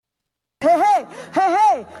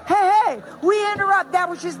hey. We interrupt that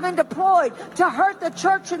which has been deployed to hurt the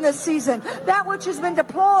church in this season. That which has been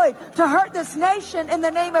deployed to hurt this nation in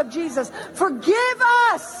the name of Jesus. Forgive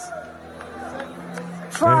us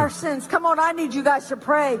for our sins. Come on, I need you guys to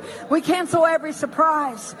pray. We cancel every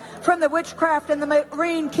surprise from the witchcraft in the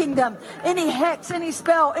marine kingdom. Any hex, any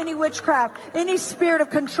spell, any witchcraft, any spirit of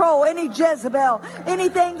control, any Jezebel,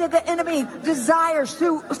 anything that the enemy desires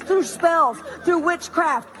through spells, through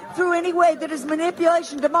witchcraft, through any way that is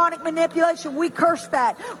manipulation, demonic manipulation, we curse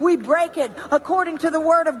that. We break it according to the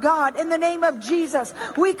word of God. In the name of Jesus,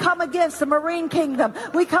 we come against the marine kingdom.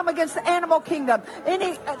 We come against the animal kingdom.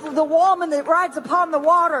 The woman that rides upon the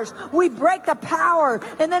waters, we break the power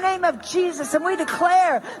in the name of Jesus. And we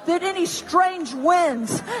declare that any strange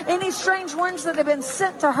winds that have been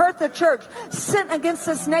sent to hurt the church, sent against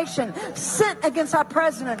this nation, sent against our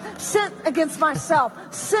president, sent against myself,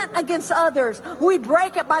 sent against others, we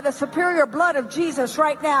break it by the superior blood of Jesus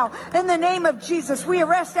right now. In the name of Jesus, we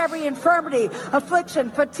arrest every infirmity, affliction,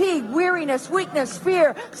 fatigue, weariness, weakness,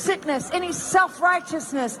 fear, sickness, any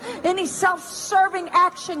self-righteousness, any self-serving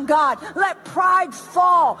action, God. Let pride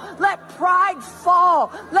fall. Let pride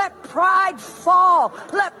fall. Let pride fall.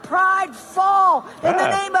 Let pride fall. In the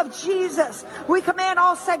name of Jesus, we command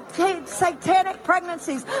all satanic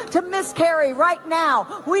pregnancies to miscarry right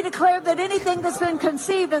now. We declare that anything that's been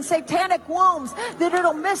conceived in satanic wombs, that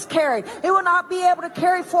it'll miscarry. It will not be able to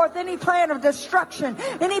carry forth any plan of destruction,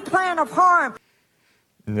 any plan of harm.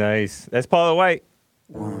 Nice. That's Paula White.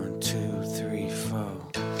 1, 2, 3, 4.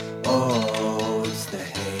 Oh, it's the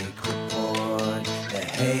Hague Report. The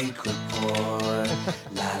Hague Report.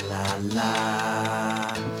 La la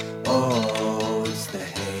la. Oh, it's the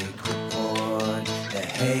Hague Report. The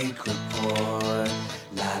Hague Report.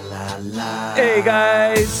 La la la. Hey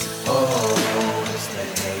guys. Oh, it's the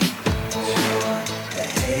Hague Report. The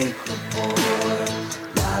Hague Report.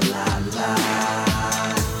 La la la.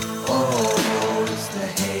 Oh, it's the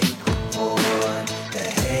Hague Report. The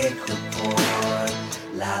Hague Report.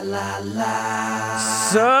 La la la.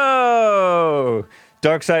 So,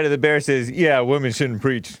 Dark Side of the Bear says, yeah, women shouldn't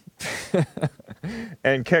preach.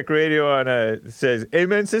 And Keck Radio on says,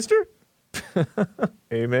 amen, sister?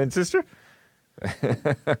 Amen, sister?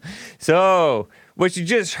 So, what you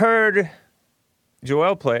just heard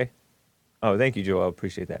Joel play. Oh, thank you, Joel.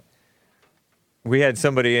 Appreciate that. We had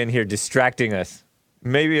somebody in here distracting us.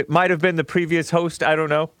 Maybe it might have been the previous host. I don't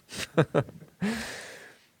know.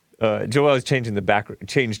 Joel has changed the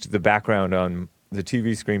background on the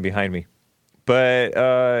TV screen behind me.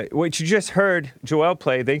 But what you just heard Joel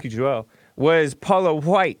play, thank you, Joel, was Paula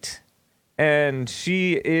White. And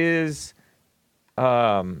she is,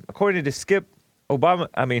 according to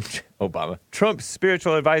Trump's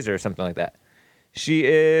spiritual advisor or something like that. She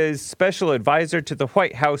is special advisor to the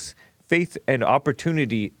White House Faith and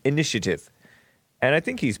Opportunity Initiative. And I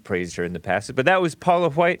think he's praised her in the past. But that was Paula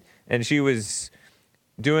White, and she was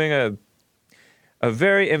doing a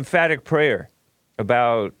very emphatic prayer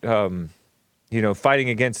about, fighting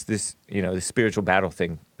against this, the spiritual battle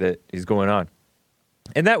thing that is going on.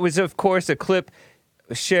 And that was, of course, a clip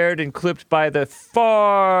shared and clipped by the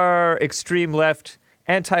far extreme left,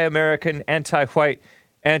 anti-American, anti-white,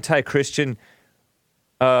 anti-Christian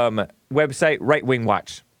website, Right Wing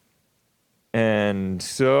Watch. And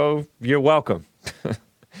so you're welcome.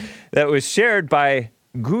 That was shared by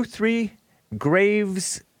Guthrie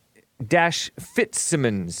Graves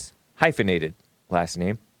Fitzsimmons, hyphenated last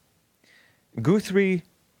name. Guthrie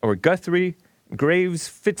Graves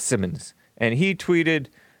Fitzsimmons. And he tweeted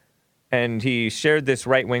and he shared this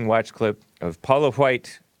Right Wing Watch clip of Paula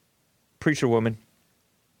White, preacher woman,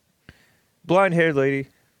 blonde-haired lady,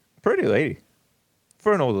 pretty lady,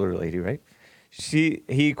 for an older lady, right?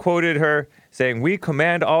 He quoted her saying, "We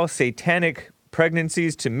command all satanic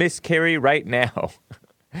pregnancies to miscarry right now."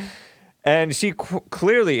 And she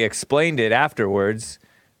clearly explained it afterwards,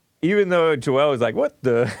 even though Joel was like, "What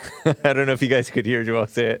the?" I don't know if you guys could hear Joel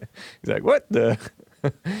say it. He's like, "What the?"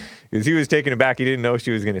 Because he was taken aback. He didn't know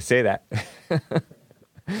she was going to say that.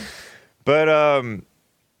 But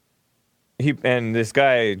this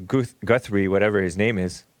guy, Guthrie, whatever his name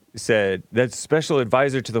is, said, that's special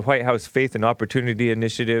advisor to the White House Faith and Opportunity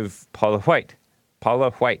Initiative, Paula White.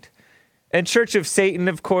 And Church of Satan,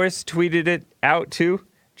 of course, tweeted it out too.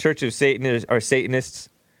 Church of Satan are Satanists.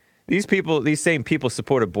 These same people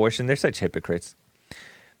support abortion. They're such hypocrites.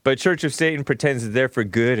 But Church of Satan pretends that they're for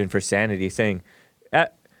good and for sanity, saying,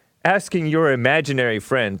 asking your imaginary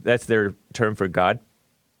friend, that's their term for God,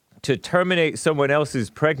 to terminate someone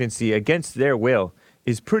else's pregnancy against their will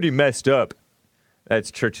is pretty messed up.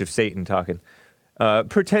 That's Church of Satan talking.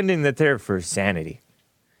 Pretending that they're for sanity.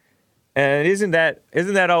 And isn't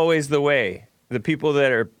that always the way? The people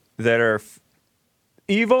that are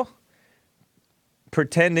evil,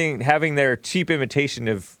 pretending, having their cheap imitation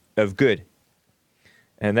of good.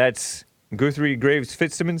 And that's Guthrie Graves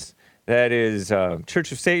Fitzsimmons. That is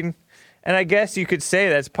Church of Satan. And I guess you could say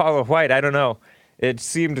that's Paula White. I don't know. It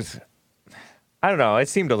seemed a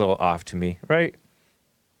little off to me, right?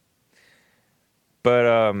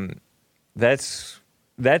 But that's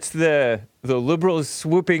the liberals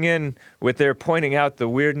swooping in with their pointing out the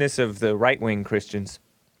weirdness of the right-wing Christians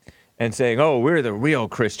and saying, oh, we're the real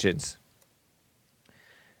Christians.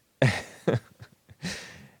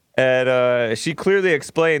 And she clearly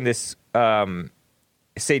explained this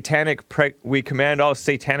we command all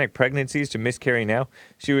satanic pregnancies to miscarry now.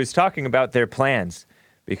 She was talking about their plans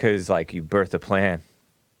because, like, you birth a plan.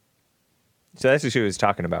 So that's what she was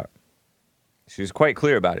talking about. She was quite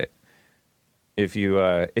clear about it. If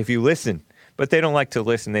you listen, but they don't like to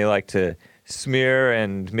listen. They like to smear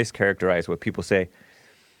and mischaracterize what people say.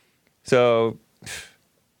 So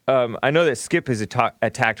I know that Skip has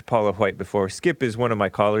attacked Paula White before. Skip is one of my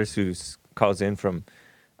callers who calls in from,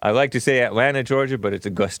 I like to say Atlanta, Georgia, but it's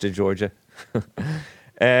Augusta, Georgia.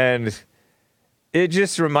 And it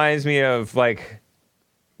just reminds me of, like,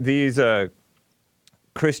 these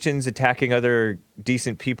Christians attacking other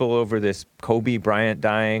decent people over this Kobe Bryant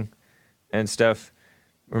dying and stuff.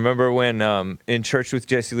 Remember when in church with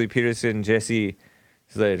Jesse Lee Peterson, Jesse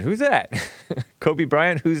said, "Who's that?" Kobe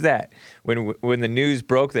Bryant, who's that? When the news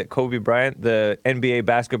broke that Kobe Bryant, the NBA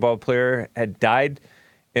basketball player, had died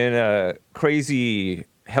in a crazy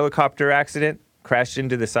helicopter accident, crashed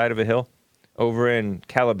into the side of a hill over in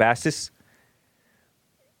Calabasas.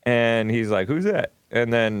 And he's like, "Who's that?"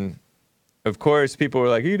 And then, of course, people were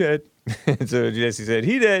like, "He did." And so Jesse said,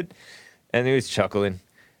 "He did." And he was chuckling.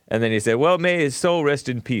 And then he said, "Well, may his soul rest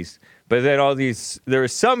in peace." But then there were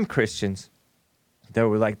some Christians that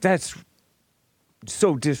were like, "That's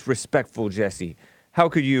so disrespectful, Jesse. How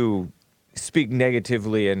could you speak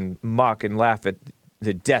negatively and mock and laugh at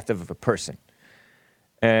the death of a person?"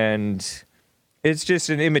 And it's just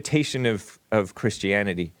an imitation of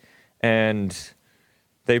Christianity. And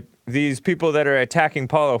these people that are attacking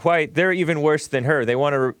Paula White, they're even worse than her. They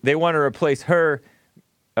want to replace her.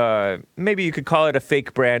 Maybe you could call it a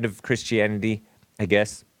fake brand of Christianity, I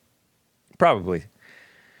guess. Probably.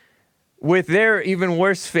 With their even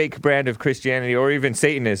worse fake brand of Christianity, or even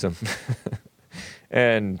Satanism.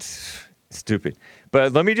 And stupid.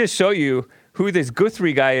 But let me just show you who this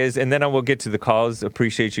Guthrie guy is, and then I will get to the calls.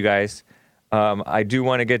 Appreciate you guys. I do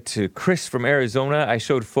want to get to Chris from Arizona. I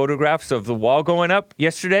showed photographs of the wall going up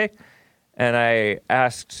yesterday, and I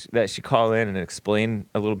asked that she call in and explain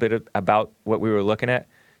a little bit about what we were looking at.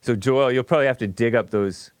 So, Joel, you'll probably have to dig up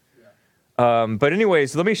those. But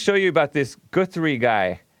anyways, let me show you about this Guthrie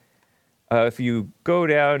guy. If you go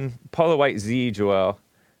down, Paula White Z, Joel,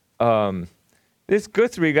 this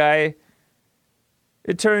Guthrie guy,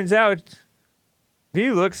 it turns out he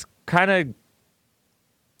looks kind of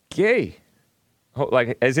gay.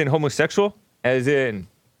 Like, as in homosexual, as in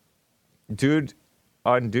dude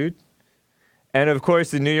on dude. And of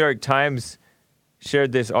course, the New York Times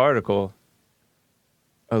shared this article,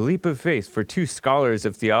 "A leap of faith for two scholars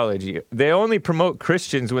of theology." They only promote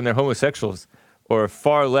Christians when they're homosexuals or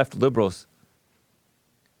far left liberals,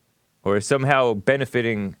 or somehow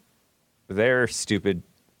benefiting their stupid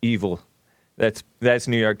evil. That's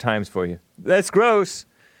New York Times for you. That's gross.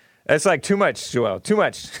 That's like too much, Joel. Too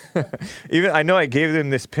much. Even I know I gave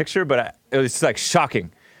them this picture, but it was like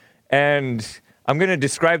shocking. And I'm going to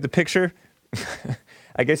describe the picture.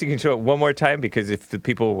 I guess you can show it one more time, because if the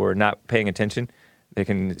people were not paying attention, they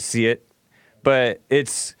can see it. But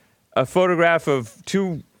it's a photograph of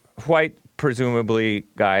two white, presumably,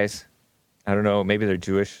 guys. I don't know, maybe they're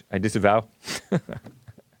Jewish. I disavow.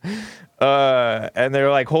 And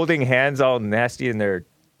they're like holding hands all nasty, and they're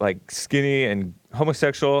like skinny and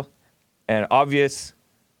homosexual and obvious,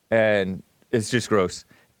 and it's just gross.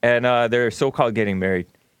 And they're so-called getting married.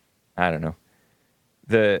 I don't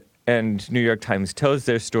know. And New York Times tells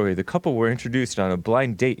their story. The couple were introduced on a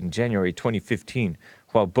blind date in January 2015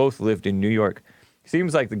 while both lived in New York.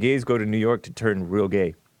 Seems like the gays go to New York to turn real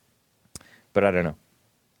gay. But I don't know.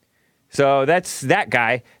 So that's that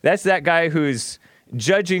guy. That's that guy who's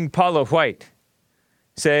judging Paula White,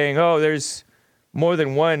 saying, "Oh, there's more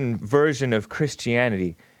than one version of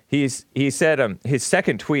Christianity." He said his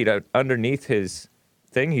second tweet underneath his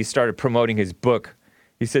thing, he started promoting his book.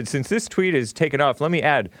 He said, "Since this tweet is taken off, let me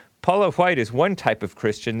add, Paula White is one type of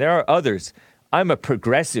Christian. There are others. I'm a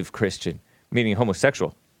progressive Christian," meaning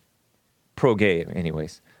homosexual. Pro-gay,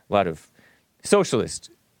 anyways. A lot of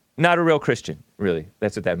socialist Not a real Christian, really.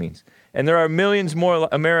 That's what that means. And there are millions more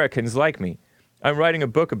Americans like me. I'm writing a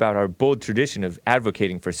book about our bold tradition of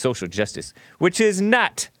advocating for social justice, which is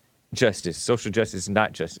not justice. Social justice is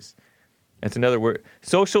not justice. That's another word.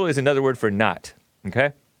 Social is another word for not,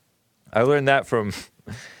 okay? I learned that from,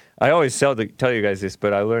 I always tell you guys this,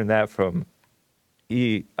 but I learned that from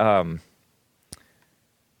a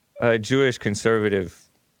Jewish conservative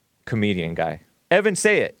comedian guy. Evan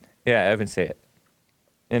Say It. Yeah, Evan Say It.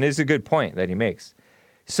 And it's a good point that he makes.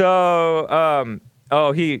 So,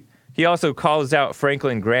 he also calls out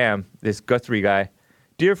Franklin Graham, this Guthrie guy.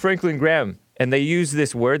 Dear Franklin Graham, and they use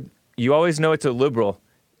this word. You always know it's a liberal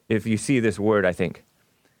if you see this word, I think.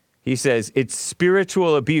 He says, it's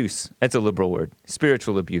spiritual abuse. That's a liberal word,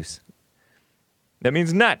 spiritual abuse. That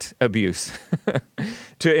means not abuse.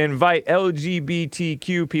 To invite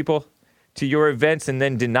LGBTQ people to your events and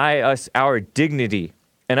then deny us our dignity.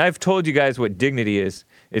 And I've told you guys what dignity is.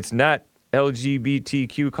 It's not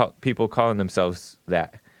LGBTQ people calling themselves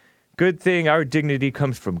that. Good thing our dignity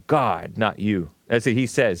comes from God, not you. That's what he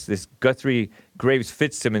says, this Guthrie Graves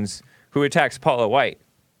Fitzsimmons who attacks Paula White.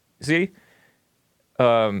 See?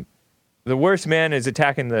 The worse man is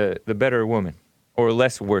attacking the better woman, or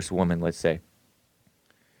less worse woman, let's say.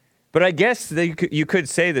 But I guess you could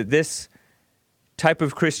say that this type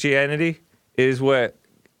of Christianity is what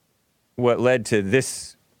led to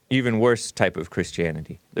this even worse type of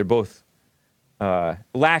Christianity. They're both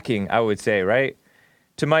lacking, I would say, right?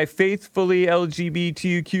 To my faithfully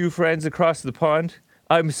LGBTQ friends across the pond,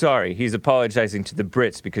 I'm sorry. He's apologizing to the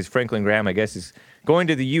Brits because Franklin Graham, I guess, is going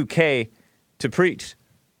to the UK to preach.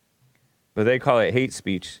 But they call it hate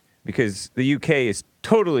speech because the UK is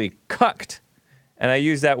totally cucked. And I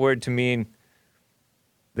use that word to mean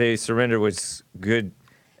they surrender what's good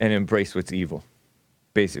and embrace what's evil,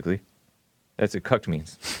 basically. That's what cucked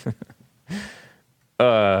means.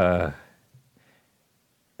 And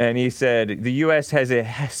he said, the U.S. has a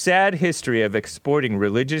sad history of exporting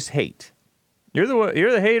religious hate. You're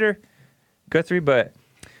the hater, Guthrie, but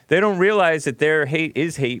they don't realize that their hate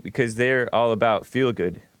is hate because they're all about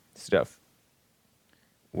feel-good stuff.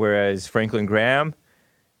 Whereas Franklin Graham,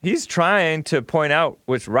 he's trying to point out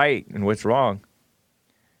what's right and what's wrong.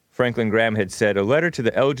 Franklin Graham had said, a letter to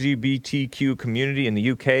the LGBTQ community in the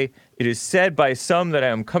UK. It is said by some that I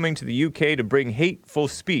am coming to the UK to bring hateful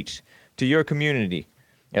speech to your community.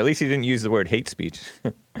 At least he didn't use the word hate speech.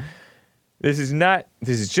 This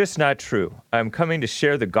is just not true. I'm coming to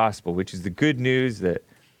share the gospel, which is the good news that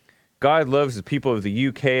God loves the people of the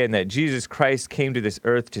UK and that Jesus Christ came to this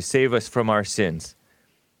earth to save us from our sins.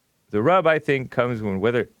 The rub, I think, comes when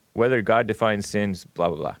whether God defines sins, blah,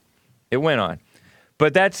 blah, blah. It went on.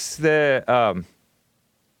 But that's the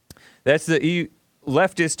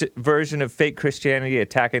leftist version of fake Christianity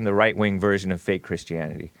attacking the right-wing version of fake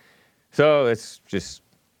Christianity. So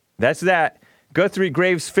that's that. Guthrie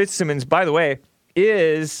Graves Fitzsimmons, by the way,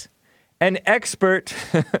 is an expert,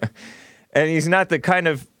 and he's not the kind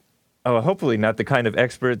of, hopefully not the kind of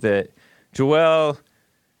expert that Joel,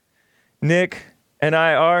 Nick, and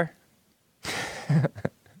I are,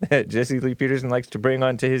 that Jesse Lee Peterson likes to bring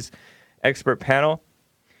onto his expert panel.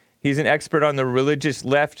 He's an expert on the religious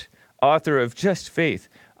left, author of Just Faith.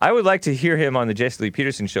 I would like to hear him on the Jesse Lee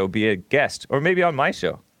Peterson show, be a guest, or maybe on my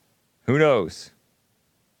show. Who knows?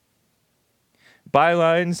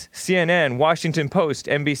 Bylines, CNN, Washington Post,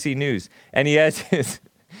 NBC News. And he has his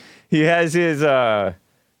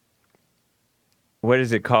what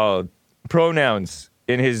is it called? Pronouns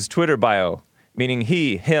in his Twitter bio, meaning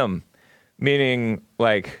he, him, meaning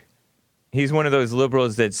like he's one of those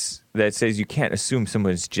liberals that says you can't assume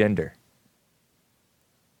someone's gender.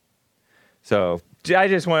 So I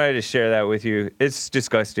just wanted to share that with you. It's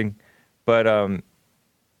disgusting, but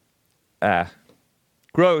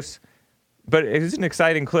gross. But it was an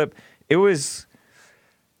exciting clip. It was,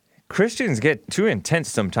 Christians get too intense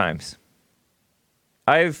sometimes.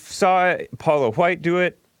 I've saw Paula White do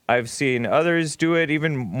it. I've seen others do it,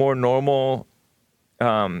 even more normal.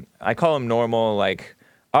 I call them normal, like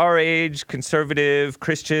our age, conservative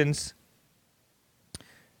Christians.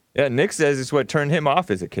 Yeah, Nick says it's what turned him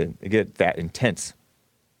off as a kid. To get that intense.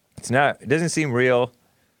 It doesn't seem real.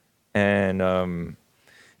 And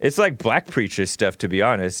it's like black preacher stuff, to be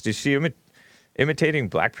honest. Is she imitating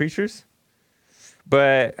black preachers?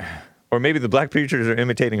 Or maybe the black preachers are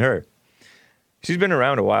imitating her. She's been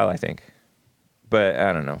around a while, I think. But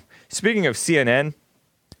I don't know. Speaking of CNN,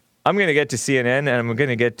 I'm going to get to CNN and I'm going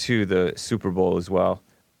to get to the Super Bowl as well.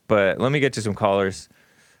 But let me get to some callers.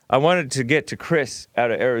 I wanted to get to Chris out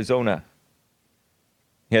of Arizona.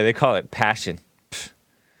 Yeah, they call it passion.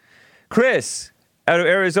 Chris, out of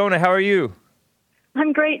Arizona, how are you?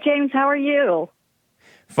 I'm great, James. How are you?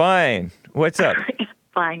 Fine. What's up?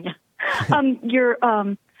 Fine.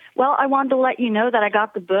 Well, I wanted to let you know that I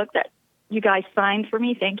got the book that you guys signed for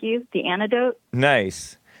me. Thank you. The Antidote.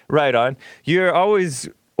 Nice. Right on. You're always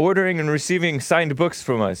ordering and receiving signed books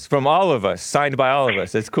from us, from all of us, signed by all of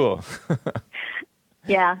us. It's cool.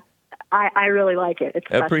 Yeah, I really like it. It's I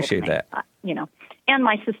special appreciate to me. that. And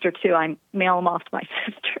my sister, too. I mail them off to my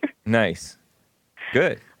sister. Nice.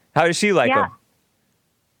 Good. How does she like them?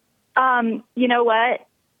 You know what?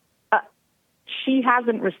 She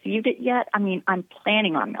hasn't received it yet. I mean, I'm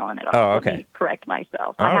planning on mailing it off. Oh, okay. Let me correct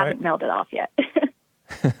myself. All I right. haven't mailed it off yet.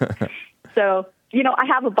 So, I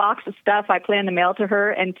have a box of stuff I plan to mail to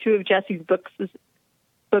her, and 2 of Jesse's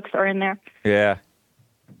books are in there. Yeah.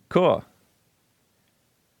 Cool.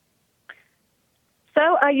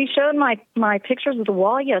 So you showed my pictures of the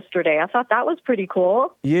wall yesterday. I thought that was pretty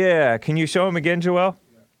cool. Yeah. Can you show them again, Joelle?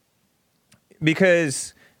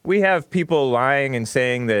 Because we have people lying and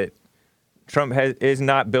saying that Trump is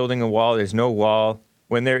not building a wall. There's no wall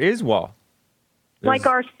when there is wall. Like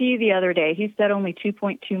RC the other day. He said only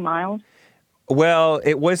 2.2 miles. Well,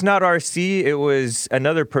 it was not RC. It was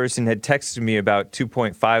another person had texted me about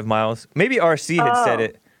 2.5 miles. Maybe RC had said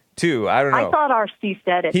it too. I don't know. I thought RC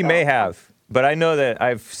said it. He may have. But I know that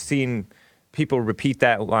I've seen people repeat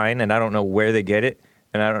that line, and I don't know where they get it,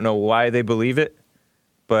 and I don't know why they believe it.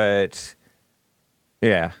 But,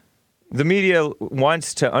 yeah. The media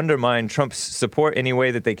wants to undermine Trump's support any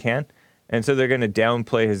way that they can, and so they're going to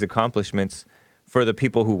downplay his accomplishments for the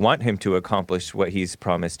people who want him to accomplish what he's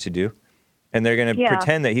promised to do. And they're going to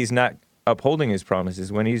pretend that he's not upholding his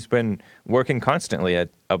promises when he's been working constantly at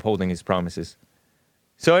upholding his promises.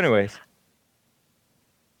 So anyways,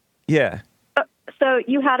 yeah. So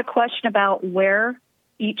you had a question about where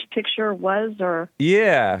each picture was, or?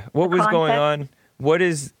 Yeah, what was context? going on?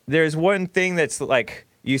 There's one thing that's like,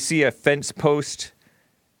 you see a fence post,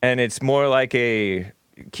 and it's more like a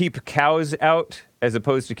keep cows out as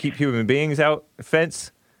opposed to keep human beings out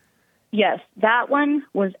fence. Yes, that one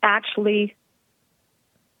was actually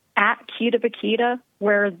at Kita Bakita,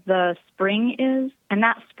 where the spring is, and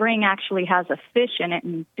that spring actually has a fish in it,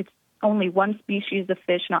 and it's only one species of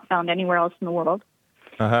fish not found anywhere else in the world.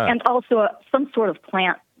 Uh-huh. And also some sort of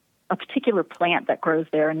plant, a particular plant that grows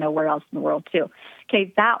there and nowhere else in the world, too.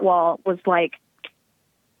 Okay, that wall was like,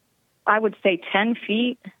 I would say 10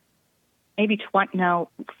 feet, maybe 20, no,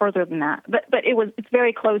 further than that. But it's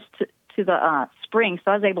very close to the spring,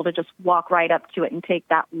 so I was able to just walk right up to it and take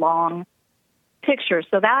that long picture.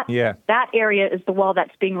 So that area is the wall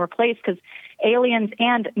that's being replaced because aliens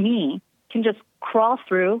and me can just crawl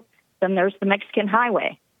through. Then there's the Mexican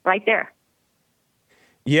highway right there.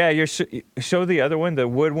 Yeah, show the other one, the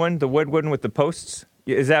wood one with the posts.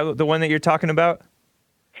 Is that the one that you're talking about?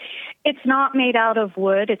 It's not made out of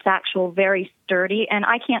wood. It's actual very sturdy, and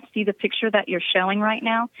I can't see the picture that you're showing right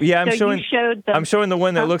now. Yeah, I'm showing the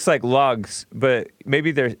one that looks like logs, but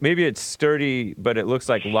maybe it's sturdy, but it looks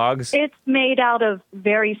like logs. It's made out of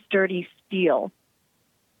very sturdy steel.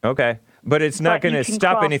 Okay, but it's not going to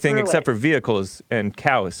stop anything except for vehicles and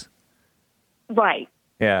cows. Right.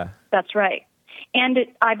 Yeah. That's right. And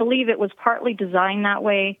I believe it was partly designed that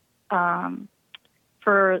way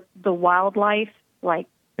for the wildlife, like,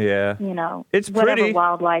 it's whatever pretty.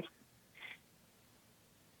 Wildlife.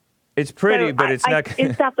 It's pretty, but it's not.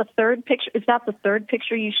 Is that the third picture? Is that the third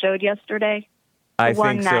picture you showed yesterday? I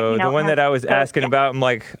think so. The one that I was asking about,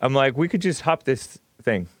 I'm like, we could just hop this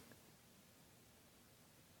thing.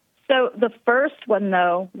 So the first one,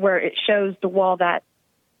 though, where it shows the wall that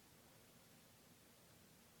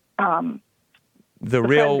the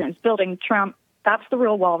president's building, Trump, that's the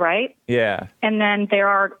real wall, right? Yeah. And then there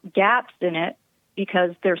are gaps in it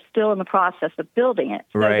because they're still in the process of building it.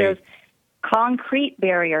 So there's concrete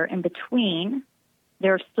barrier in between.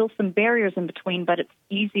 There are still some barriers in between, but it's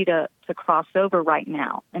easy to cross over right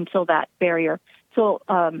now until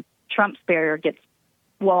Trump's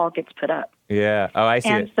wall gets put up. Yeah. Oh, I see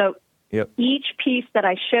it. And so each piece that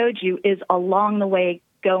I showed you is along the way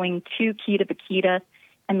going to Kita Bakita,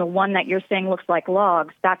 and the one that you're saying looks like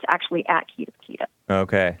logs, that's actually at Kita Bakita.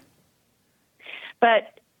 Okay.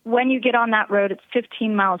 But when you get on that road, it's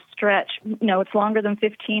 15-mile stretch. No, it's longer than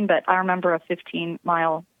 15, but I remember a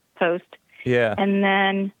 15-mile post. Yeah. And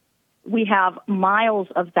then we have miles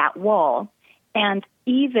of that wall. And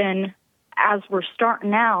even as we're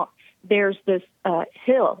starting out, there's this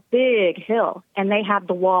big hill, and they have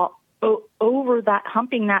the wall over that,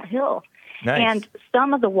 humping that hill. Nice. And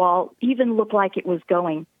some of the wall even looked like it was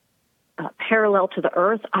going parallel to the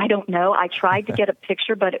earth. I don't know. I tried to get a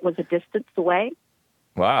picture, but it was a distance away.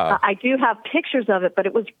 Wow. I do have pictures of it, but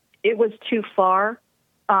it was it was too far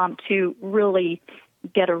to really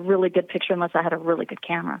get a really good picture unless I had a really good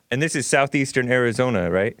camera. And this is southeastern Arizona,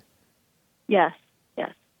 right? Yes,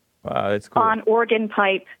 yes. Wow, that's cool. On Organ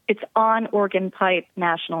Pipe. It's on Organ Pipe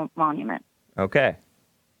National Monument. Okay.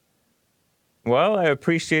 Well, I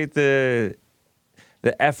appreciate the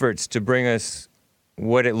efforts to bring us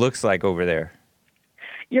what it looks like over there.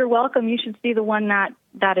 You're welcome. You should see the one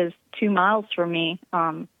that is 2 miles from me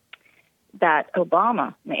that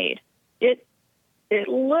Obama made. It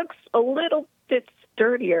looks a little bit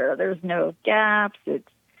sturdier. There's no gaps. It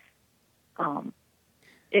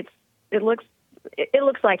looks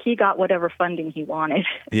like he got whatever funding he wanted.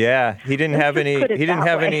 Yeah, he didn't have any. Put it He didn't that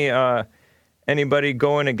have way. anybody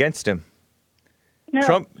going against him. No,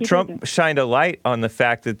 he Trump didn't. shined a light on the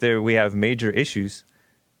fact that we have major issues,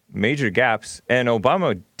 major gaps, and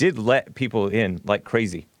Obama did let people in like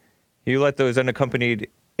crazy. He let those unaccompanied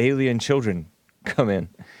alien children come in.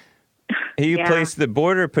 He Yeah. placed the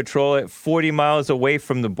border patrol at 40 miles away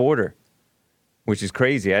from the border, which is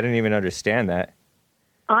crazy. I didn't even understand that.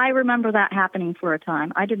 I remember that happening for a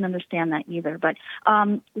time. I didn't understand that either. But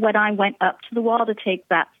when I went up to the wall to take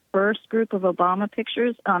that first group of Obama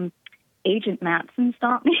pictures, Agent Matson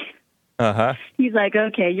stopped me. Uh-huh. He's like,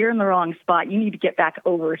 okay, you're in the wrong spot. You need to get back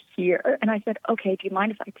over here. And I said, okay, do you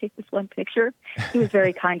mind if I take this one picture? He was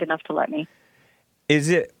very kind enough to let me.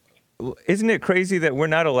 Isn't it crazy that we're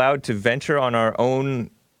not allowed to venture on our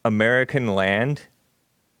own American land?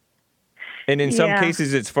 And in some Yeah.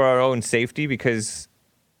 cases, it's for our own safety because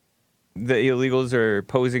the illegals are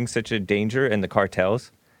posing such a danger and the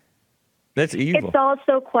cartels. That's evil. It's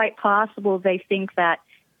also quite possible they think that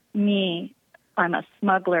I'm a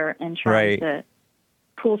smuggler and trying Right. to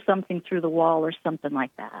pull something through the wall or something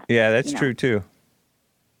like that. Yeah, that's you know. true too.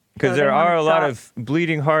 Because So there they wanna are a lot stop. of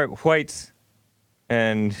bleeding heart whites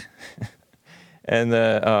and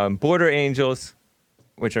the border angels,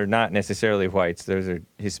 which are not necessarily whites. Those are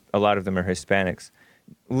a lot of them are Hispanics,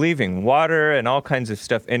 leaving water and all kinds of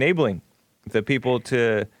stuff, enabling the people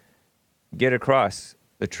to get across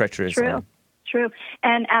the treacherous line. True.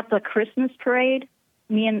 And at the Christmas parade,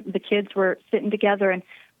 me and the kids were sitting together and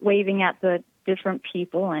waving at the different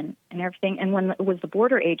people and everything. And when it was the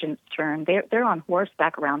border agent's turn, they're on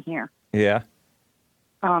horseback around here. Yeah.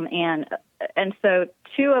 And so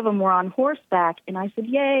two of them were on horseback, and I said,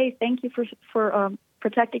 "Yay! Thank you for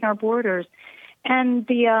protecting our borders." And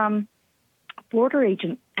the border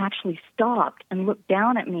agent actually stopped and looked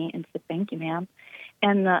down at me and said, "Thank you, ma'am."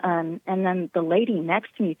 And then the lady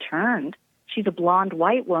next to me turned. She's a blonde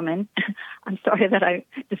white woman. I'm sorry that I'm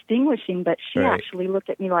distinguishing, but she Right. actually looked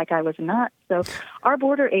at me like I was nuts. So our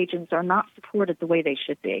border agents are not supported the way they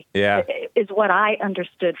should be. Yeah. Is what I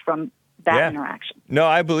understood from that interaction. No,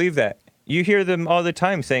 I believe that. You hear them all the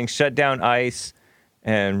time saying shut down ICE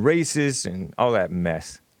and racist and all that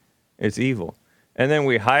mess. It's evil. And then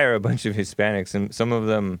we hire a bunch of Hispanics, and some of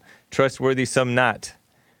them trustworthy, some not,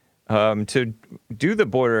 to do the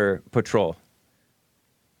border patrol.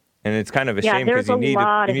 And it's kind of a shame because there's a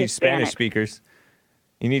lot you of need Spanish Hispanics. speakers.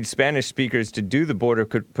 You need Spanish speakers to do the border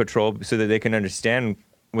patrol so that they can understand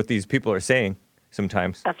what these people are saying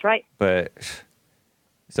sometimes. That's right. But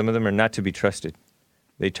some of them are not to be trusted.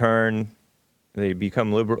 They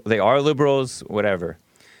become liberal. They are liberals, whatever.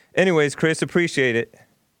 Anyways, Chris, appreciate it.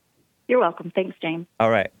 You're welcome. Thanks, James.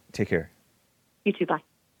 All right, take care. You too. Bye.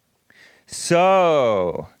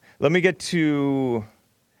 So let me get to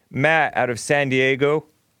Matt out of San Diego.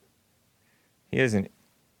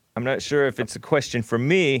 I'm not sure if it's a question for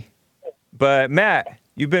me, but Matt,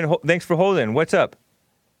 thanks for holding. What's up?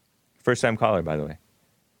 First time caller, by the way.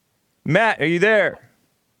 Matt, are you there?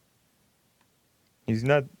 He's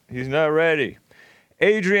not ready.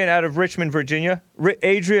 Adrian out of Richmond, Virginia.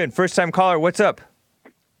 Adrian, first time caller, what's up?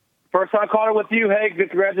 First time caller with you. Hey,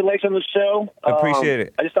 congratulations on the show. Appreciate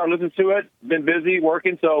it. I just started listening to it. Been busy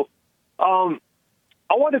working, so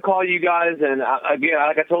I wanted to call you guys, and again,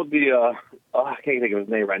 like I told I can't think of his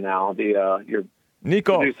name right now. Your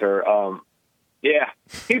Nico. producer. Yeah,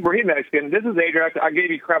 he's Mexican. This is Adrian. I gave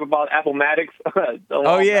you crap about Apple-matics.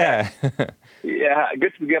 Oh yeah. Yeah,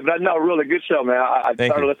 good to get, but no, really good show, man. I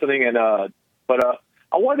Thank started you. listening, and I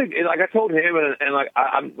wanted, like I told him, and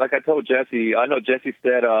like I told Jesse. I know Jesse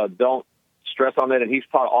said, don't stress on it, and he's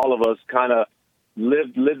taught all of us kind of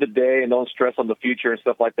live the day and don't stress on the future and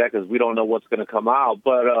stuff like that because we don't know what's going to come out.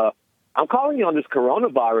 But I'm calling you on this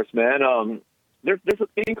coronavirus, man. There's a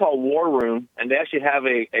thing called War Room, and they actually have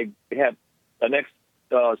they have an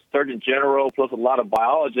ex-surgeon general plus a lot of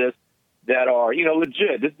biologists that are,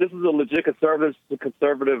 legit. This is a legit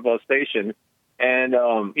conservative station, and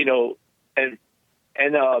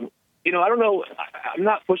I don't know. I'm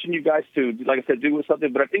not pushing you guys to, like I said, do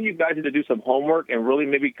something, but I think you guys need to do some homework and really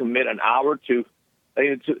maybe commit an hour to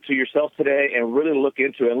yourself today and really look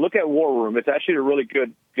into it. And look at War Room. It's actually a really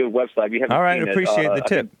good website. If you haven't All right, seen it, appreciate the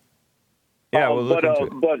tip. We'll look into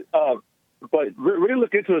it. But really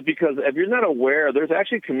look into it, because if you're not aware, there's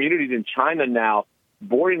actually communities in China now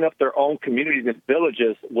boarding up their own communities and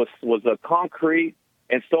villages with a concrete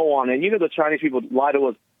and so on. And the Chinese people lie to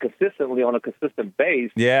us consistently on a consistent base.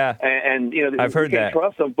 Yeah, and I've heard you can't that.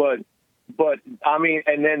 trust them, but I mean,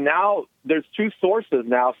 and then now there's two sources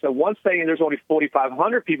now. So one's saying there's only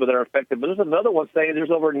 4,500 people that are infected, but there's another one saying there's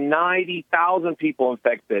over 90,000 people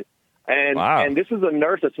infected. And wow. And this is a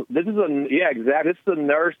nurse. This is a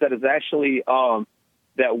nurse that is actually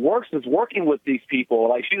is working with these people.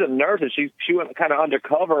 Like, she's a nurse, and she went kind of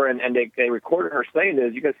undercover, and they recorded her saying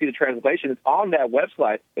this. You can see the translation. It's on that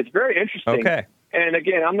website. It's very interesting. Okay. And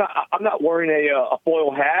again, I'm not wearing a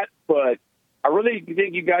foil hat, but I really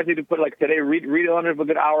think you guys need to put, like today, read on it for a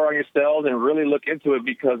good hour on yourselves and really look into it,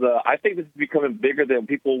 because I think this is becoming bigger than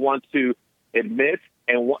people want to admit,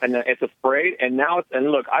 and it's afraid. And now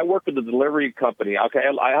look, I work with a delivery company. Okay,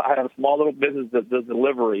 I have a small little business that does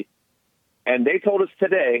delivery, and they told us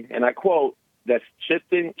today, and I quote, that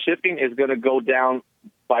shipping is going to go down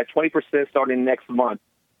by 20% starting next month.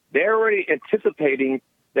 They're already anticipating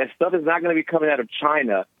that stuff is not going to be coming out of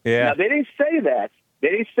China. Yeah. Now, they didn't say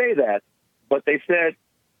that. But they said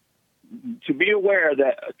to be aware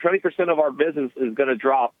that 20% of our business is going to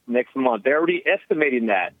drop next month. They're already estimating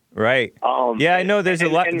that. Right. I know there's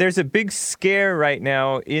there's a big scare right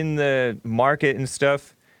now in the market and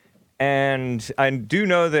stuff. And I do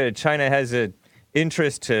know that China has an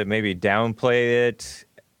interest to maybe downplay it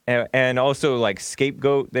and also like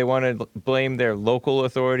scapegoat. They want to blame their local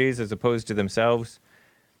authorities as opposed to themselves.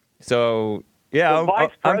 So,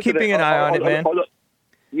 I'm keeping an eye on it, man.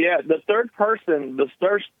 Yeah, the third person,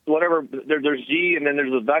 whatever, there's G, and then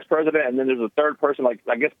there's the vice president, and then there's a third person, like,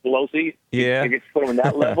 I guess, Pelosi. Yeah. I guess put him on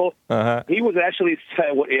that level. Uh-huh. He was actually,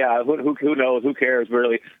 who knows, who cares,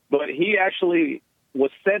 really. But he actually was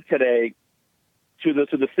sent today to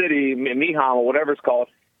the city, Miham, or whatever it's called,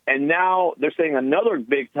 and now they're saying another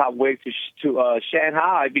big top wave to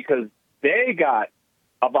Shanghai, because they got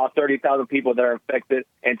about 30,000 people that are infected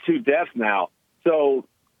and 2 deaths now. So,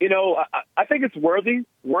 I think it's worth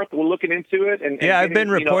looking into it. And I've been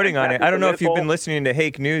reporting on it. I don't know if you've been listening to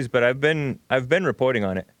Hake News, but I've been reporting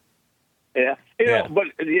on it. Yeah, but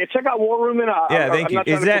check out War Room. Thank you.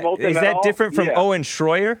 Is that different from Owen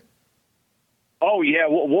Schroyer? Oh yeah,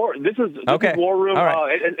 this is War Room. All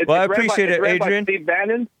right. I appreciate it, Adrian. By Steve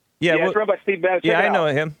Bannon. It's run by Steve Bannon. I know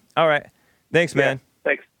him. All right. Thanks, man.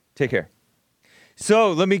 Thanks. Take care.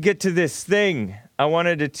 So let me get to this thing. I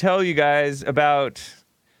wanted to tell you guys about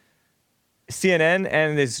CNN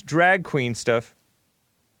and this drag queen stuff.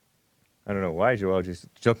 I don't know why Joel just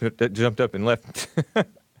jumped up and left.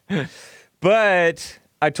 But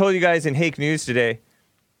I told you guys in Hake News today,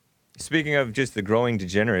 speaking of just the growing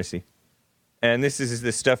degeneracy, and this is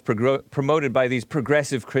the stuff promoted by these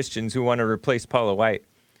progressive Christians who want to replace Paula White.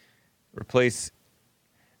 Replace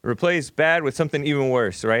bad with something even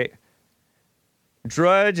worse, right?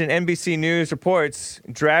 Drudge and NBC News reports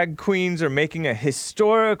drag queens are making a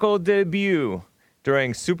historical debut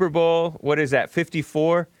during Super Bowl, what is that,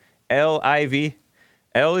 54? L-I-V?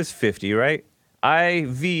 L is 50, right?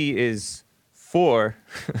 I-V is 4,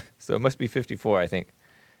 so it must be 54, I think.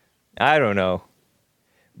 I don't know.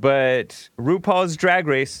 But RuPaul's Drag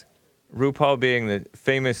Race, RuPaul being the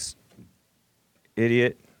famous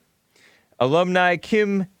idiot, alumni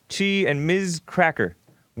Kim Chi and Ms. Cracker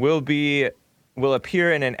will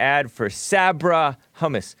appear in an ad for Sabra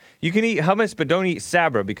hummus. You can eat hummus, but don't eat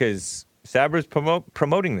Sabra, because Sabra's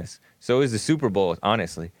promoting this. So is the Super Bowl,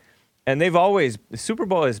 honestly. And the Super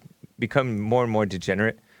Bowl has become more and more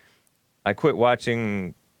degenerate. I quit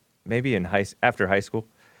watching maybe after high school.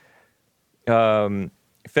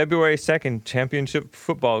 February 2nd, championship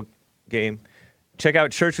football game. Check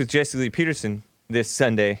out Church with Jesse Lee Peterson this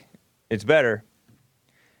Sunday. It's better.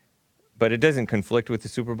 But it doesn't conflict with the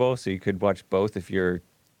Super Bowl, so you could watch both if you're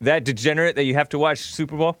that degenerate that you have to watch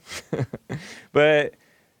Super Bowl. But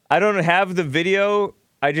I don't have the video.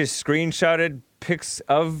 I just screenshotted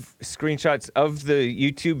screenshots of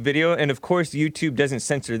the YouTube video. And of course, YouTube doesn't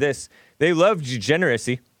censor this. They love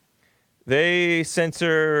degeneracy. They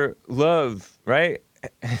censor love, right?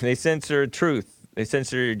 They censor truth. They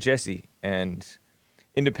censor Jesse and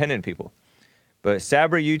independent people. But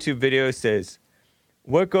Sabra YouTube video says,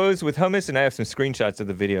 what goes with hummus? And I have some screenshots of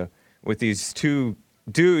the video with these 2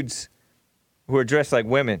 dudes who are dressed like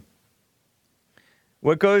women.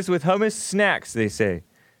 What goes with hummus? Snacks, they say.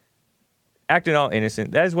 acting all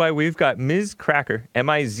innocent. That is why we've got Ms. Cracker,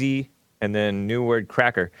 M-I-Z, and then new word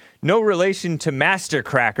cracker. No relation to Master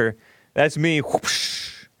Cracker. That's me.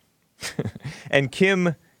 Whoosh. And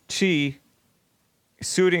Kim Chi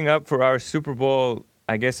suiting up for our Super Bowl,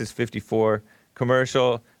 I guess it's 54,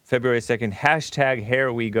 commercial, February 2nd, hashtag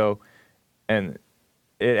here we go. And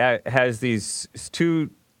it has these two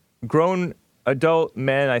grown adult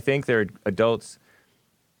men, I think they're adults,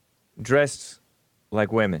 dressed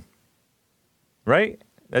like women. Right?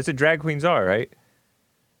 That's what drag queens are, right?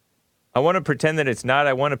 I want to pretend that it's not.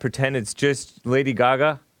 I want to pretend it's just Lady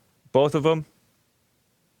Gaga, both of them,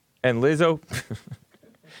 and Lizzo.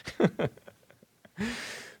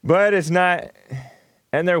 But it's not.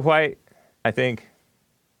 And they're white, I think.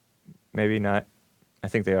 Maybe not. I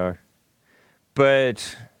think they are.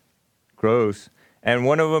 But gross. And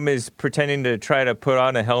one of them is pretending to try to put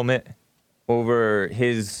on a helmet over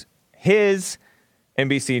his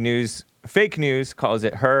NBC News, fake news, calls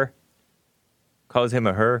it her, calls him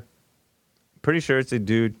a her. Pretty sure it's a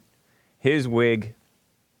dude. His wig,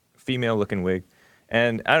 female-looking wig.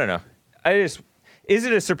 And I don't know. Is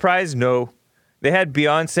it a surprise? No. They had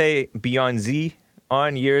Beyonce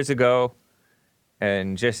on years ago,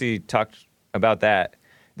 and Jesse talked about that.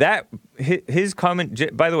 His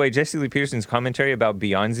comment, by the way, Jesse Lee Peterson's commentary about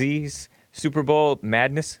Beyonce's Super Bowl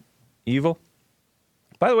madness, evil.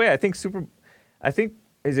 By the way, I think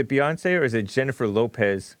is it Beyonce or is it Jennifer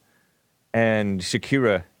Lopez and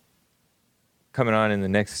Shakira coming on in the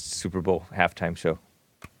next Super Bowl halftime show?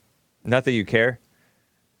 Not that you care.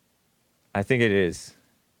 I think it is.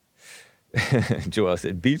 Joel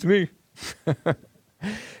said, beats me.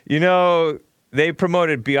 You know, they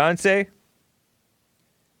promoted Beyonce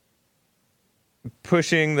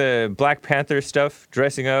pushing the Black Panther stuff,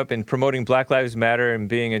 dressing up and promoting Black Lives Matter and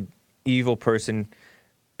being an evil person,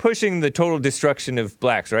 pushing the total destruction of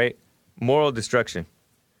blacks, right? Moral destruction.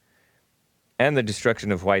 And the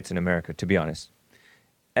destruction of whites in America, to be honest.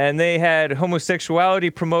 And they had homosexuality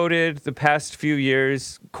promoted the past few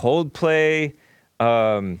years. Coldplay.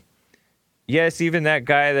 Yes, even that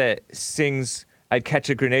guy that sings, I'd catch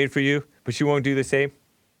a grenade for you, but you won't do the same.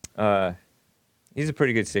 He's a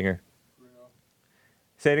pretty good singer. Bruno.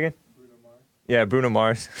 Say it again? Bruno Mars. Yeah, Bruno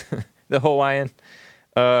Mars. The Hawaiian.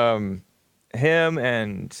 Him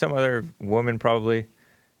and some other woman probably.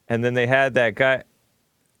 And then they had that guy,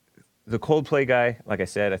 the Coldplay guy, like I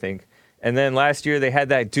said, I think. And then last year they had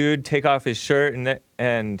that dude take off his shirt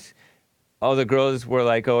and all the girls were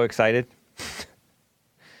like, oh, excited.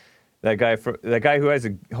 That guy who has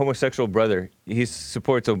a homosexual brother, he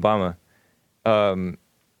supports Obama.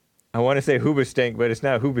 I want to say Hoobastank, but it's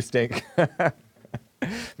not Hoobastank.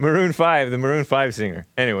 Maroon 5, the Maroon 5 singer.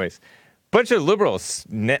 Anyways, bunch of liberals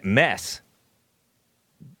mess.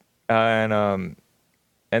 And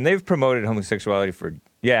they've promoted homosexuality for,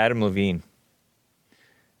 Adam Levine.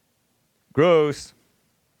 Gross.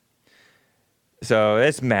 So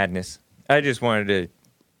that's madness. I just wanted to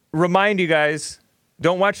remind you guys,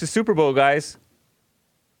 don't watch the Super Bowl, guys.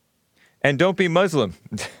 And don't be Muslim.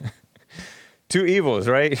 Two evils,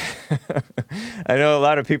 right? I know a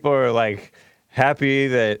lot of people are like happy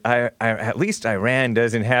that at least Iran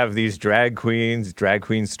doesn't have these drag queen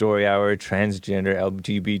story hour, transgender,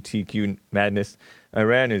 LGBTQ madness.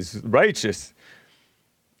 Iran is righteous.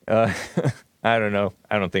 I don't know.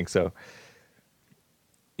 I don't think so.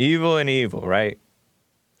 Evil and evil, right?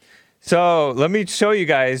 So let me show you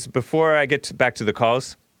guys, before I get back to the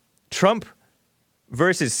calls, Trump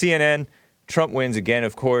versus CNN. Trump wins again,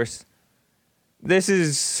 of course. This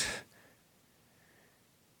is...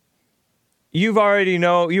 You already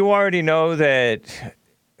know that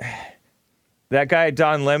that guy,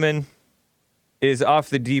 Don Lemon, is off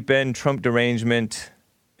the deep end, Trump derangement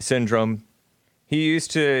syndrome. He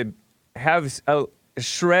used to have a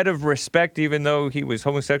shred of respect, even though he was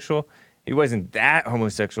homosexual. He wasn't that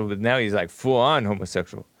homosexual, but now he's like full-on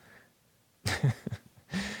homosexual.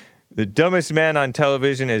 The dumbest man on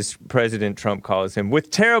television, as President Trump calls him,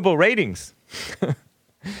 with terrible ratings.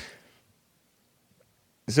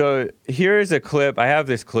 So here's a clip. I have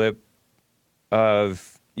this clip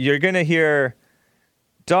of, you're going to hear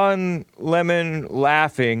Don Lemon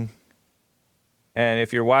laughing. And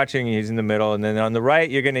if you're watching, he's in the middle. And then on the right,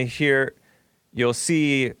 you'll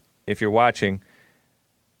see, if you're watching,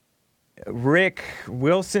 Rick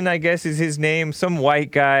Wilson, I guess is his name. Some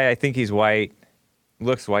white guy. I think he's white.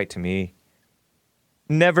 Looks white to me.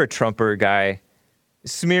 Never Trumper guy.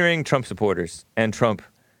 Smearing Trump supporters and Trump.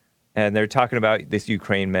 And they're talking about this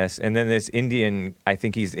Ukraine mess. And then this Indian, I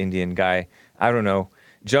think he's Indian guy, I don't know,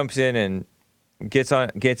 jumps in and gets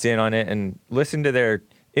in on it, and listen to their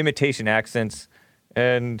imitation accents.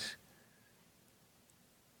 And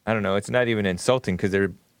I don't know. It's not even insulting because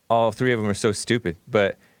all three of them are so stupid.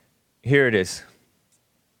 But here it is.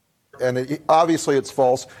 And obviously it's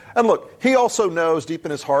false. And look, he also knows deep in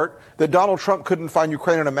his heart that Donald Trump couldn't find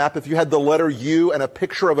Ukraine on a map if you had the letter U and a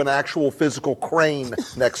picture of an actual physical crane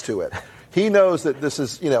next to it. He knows that this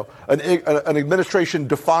is, an administration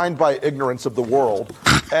defined by ignorance of the world.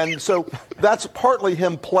 And so that's partly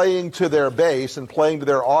him playing to their base and playing to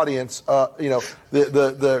their audience,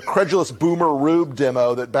 the credulous boomer Rube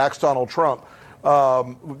demo that backs Donald Trump,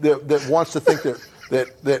 that wants to think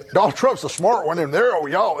that Donald Trump's the smart one, and y'all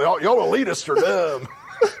elitists are dumb.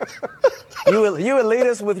 You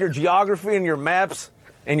elitists with your geography and your maps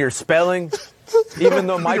and your spelling, even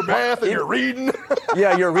though your math and your reading.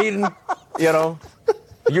 Yeah, you're reading,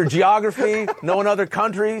 your geography, knowing other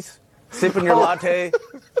countries, sipping your latte.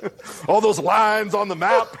 All those lines on the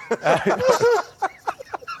map.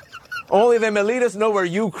 Only them elitists know where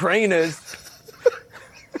Ukraine is.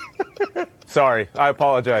 Sorry, I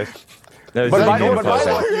apologize. Oh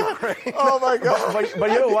my God!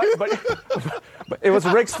 But you know what? But it was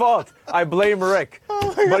Rick's fault. I blame Rick.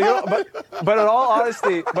 But in all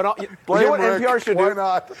honesty, blame you know what Rick. NPR should Why do?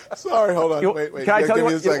 not? Sorry, hold on. Wait. Can I tell you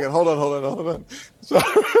Give me what? a second. Hold on. Sorry.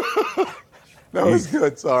 That was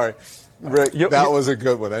good. Sorry, Rick. That was a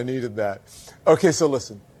good one. I needed that. Okay, so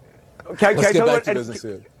listen. Let's get back to business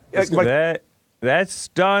here. That's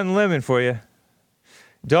Don Lemon for you.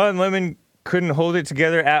 Don Lemon couldn't hold it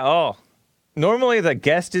together at all. Normally, the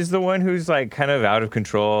guest is the one who's like kind of out of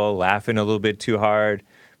control, laughing a little bit too hard.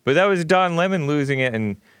 But that was Don Lemon losing it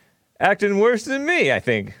and acting worse than me, I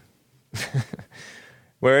think.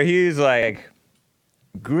 Where he's like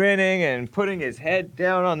grinning and putting his head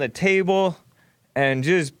down on the table and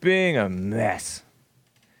just being a mess.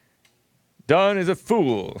 Don is a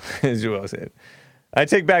fool, as Joel said. I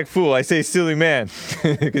take back fool. I say silly man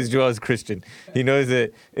because Joel is Christian. He knows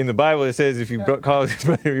that in the Bible it says if you call your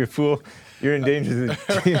brother your fool, you're in danger of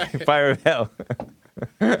the fire of hell.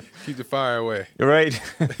 Keep the fire away. Right?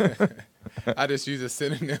 I just use a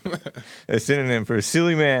synonym. A synonym for a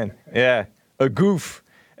silly man. Yeah. A goof,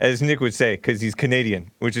 as Nick would say, because he's Canadian,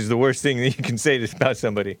 which is the worst thing that you can say about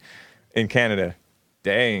somebody in Canada.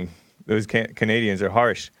 Dang. Those Canadians are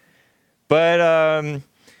harsh. But,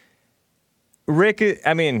 Rick,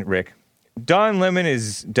 Don Lemon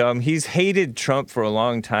is dumb. He's hated Trump for a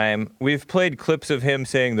long time. We've played clips of him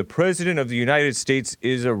saying the president of the United States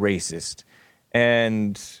is a racist.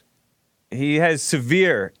 And he has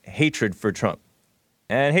severe hatred for Trump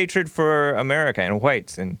and hatred for America and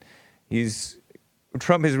whites. And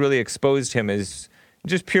Trump has really exposed him as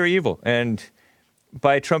just pure evil. And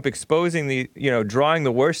by Trump exposing drawing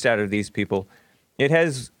the worst out of these people, it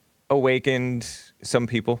has awakened some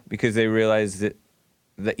people because they realize that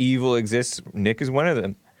the evil exists. Nick is one of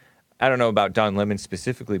them. I don't know about Don Lemon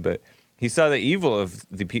specifically, but he saw the evil of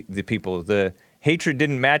the people. The hatred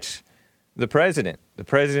didn't match the president. The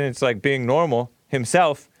president's like being normal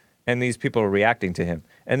himself, and these people are reacting to him.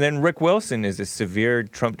 And then Rick Wilson is a severe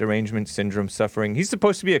Trump derangement syndrome suffering. He's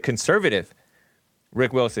supposed to be a conservative.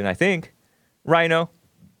 Rick Wilson, I think. Rhino.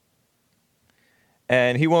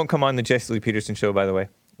 And he won't come on the Jesse Lee Peterson show, by the way.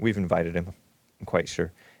 We've invited him. I'm quite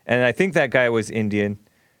sure. And I think that guy was Indian.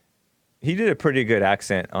 He did a pretty good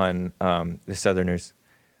accent on the Southerners.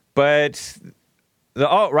 But the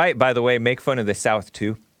alt-right, by the way, make fun of the South,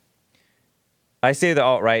 too. I say the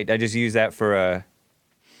alt-right. I just use that for a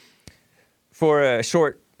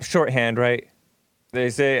shorthand, right? They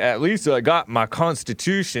say, at least I got my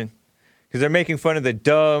Constitution. Because they're making fun of the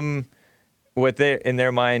dumb, in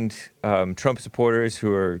their mind, Trump supporters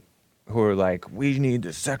who are like, we need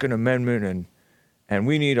the Second Amendment and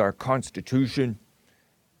we need our Constitution.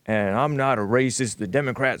 And I'm not a racist. The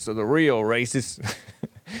Democrats are the real racists.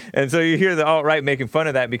 And so you hear the alt-right making fun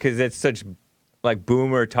of that because it's such like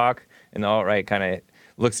boomer talk. And the alt-right kind of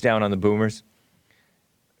looks down on the boomers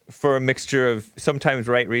for a mixture of sometimes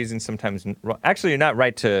right reasons, sometimes wrong. Actually, you're not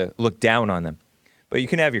right to look down on them, but you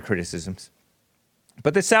can have your criticisms.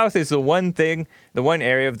 But the South is the one thing, the one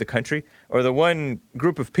area of the country, or the one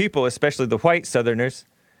group of people, especially the white Southerners,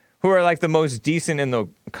 who are like the most decent in the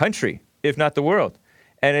country, if not the world.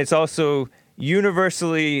 And it's also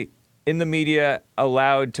universally in the media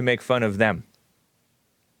allowed to make fun of them.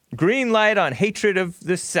 Green light on hatred of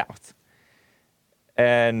the South.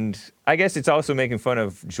 And I guess it's also making fun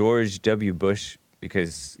of George W. Bush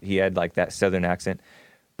because he had like that Southern accent.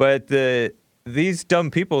 But these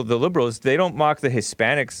dumb people, the liberals, they don't mock the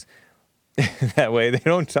Hispanics that way. They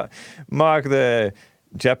don't mock the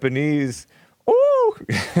Japanese, ooh,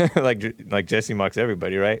 like Jesse mocks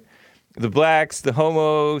everybody, right? The blacks, the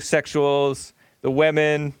homosexuals, the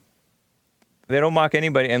women, mock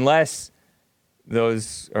anybody unless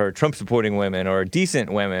those are Trump-supporting women or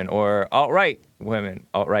decent women or alt-right women.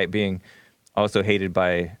 Alt-right being also hated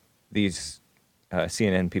by these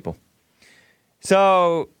CNN people.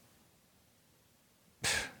 So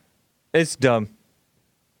it's dumb.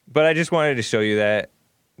 But I just wanted to show you that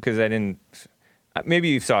because I didn't. Maybe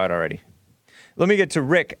you saw it already. Let me get to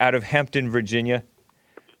Rick out of Hampton, Virginia.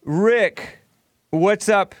 Rick, what's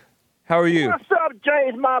up? How are you? What's up,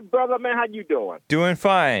 James, my brother, man? How you doing? Doing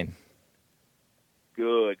fine.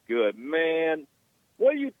 Good, man.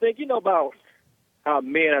 What do you think? You know about how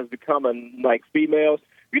men has becoming like females?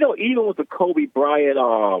 You know, even with the Kobe Bryant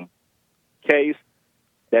case,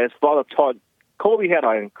 that his father taught. Kobe had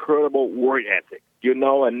an incredible work ethic, you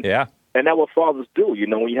know, and Yeah. and that's what fathers do. You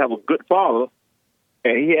know, when you have a good father,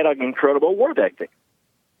 and he had an incredible work ethic.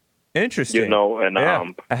 Interesting. You know, and yeah.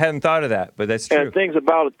 I hadn't thought of that, but that's true. And things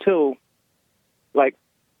about it too, like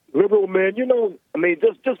liberal men, you know, I mean,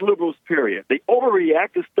 just liberals, period. They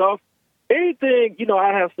overreact to stuff. Anything, you know,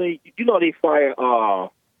 I have seen, you know, they fired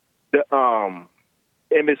the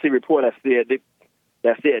NBC report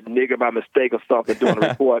that said nigger by mistake or something during the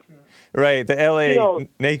report. Right, the LA You know-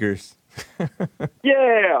 Nakers.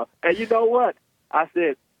 Yeah, and you know what? I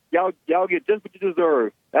said, y'all get just what you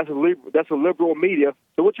deserve. That's a liberal media.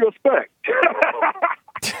 So what you expect?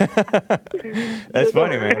 That's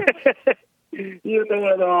funny, man. You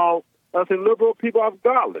know, and I said liberal people are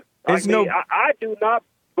godless. It's I do not.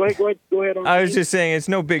 Go ahead. I was just saying, it's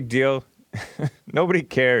no big deal. Nobody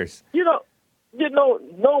cares. You know,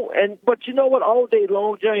 no, but you know what? All day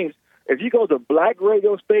long, James, if you go to black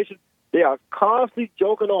radio stations, they are constantly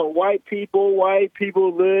joking on white people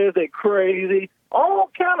live, they're crazy, all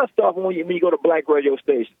kind of stuff when you go to black radio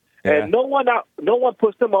stations. Yeah. And no one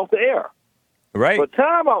puts them off the air. Right. But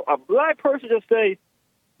time a black person just say,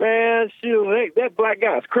 man, shoot, that black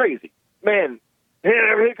guy's crazy. Man,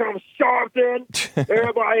 here comes Sharpton.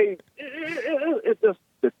 Everybody, it's just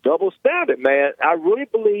the double standard, man. I really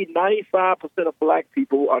believe 95% of black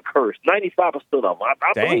people are cursed. 95% of them.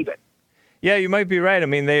 I believe it. Yeah, you might be right. I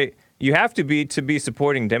mean, you have to be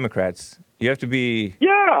supporting Democrats. You have to be.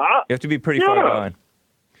 Yeah. You have to be pretty far gone.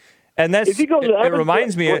 And that's. If you go to it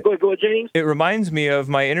reminds me. Go ahead, James. It reminds me of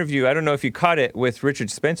my interview. I don't know if you caught it with Richard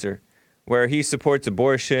Spencer, where he supports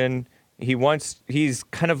abortion. He's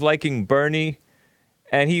kind of liking Bernie,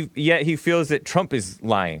 and yet he feels that Trump is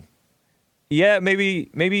lying. Yeah,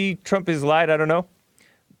 maybe Trump has lied. I don't know,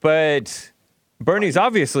 but Bernie's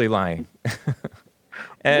obviously lying.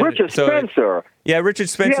 And Richard Spencer. Yeah, Richard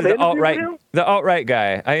Spencer, You had an the interview with him? the alt-right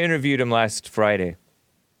guy. I interviewed him last Friday.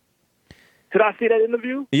 Could I see that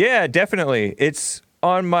interview? Yeah, definitely. It's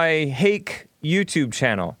on my Hake YouTube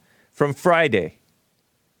channel from Friday.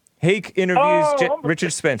 Hake interviews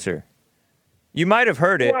Richard Spencer. You might have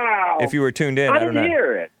heard it Wow. if you were tuned in. I don't didn't know.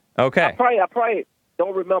 hear it. Okay. I probably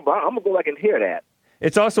don't remember. I'm gonna go back and hear that.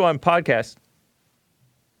 It's also on podcast.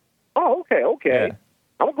 Oh, okay. Yeah.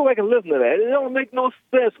 I'm gonna go back and listen to that. It don't make no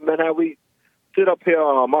sense, man. How we sit up here.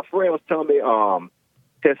 My friend was telling me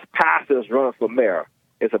his pastor's running for mayor.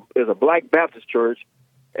 It's a black Baptist church,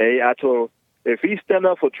 and I told him if he stand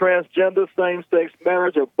up for transgender, same-sex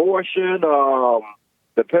marriage, abortion,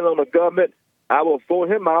 depending on the government, I will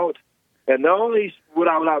vote him out. And not only would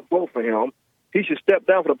I not vote for him, he should step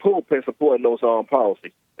down from the pulpit supporting those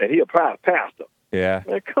policies. And he a pastor. Yeah.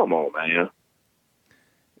 Man, come on, man.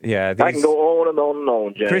 Yeah. I can go on and on and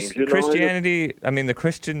on, James. You know, Christianity, I mean, the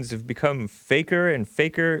Christians have become faker and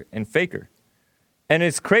faker and faker. And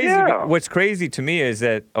it's crazy. Yeah. What's crazy to me is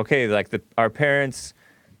that, okay, like our parents,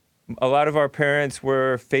 a lot of our parents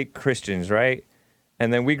were fake Christians, right?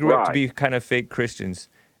 And then we grew up to be kind of fake Christians.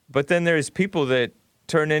 But then there's people that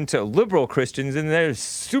turn into liberal Christians and they're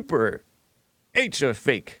super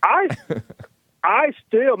fake. I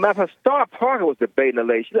still, matter of fact, Star Parker was debating the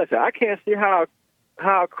lady. She said, I can't see how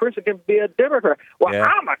a Christian can be a Democrat. Well, Yeah.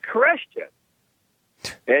 I'm a Christian.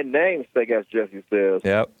 And namesake, as Jesse says.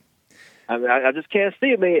 Yep. I mean, I just can't see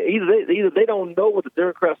it. I mean, either they don't know what the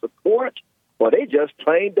Democrats support, or they just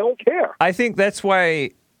plain don't care. I think that's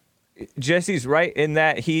why Jesse's right in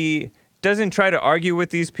that he doesn't try to argue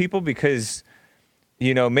with these people because,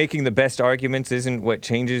 you know, making the best arguments isn't what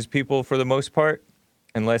changes people for the most part,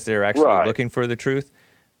 unless they're actually looking for the truth.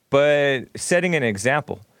 But setting an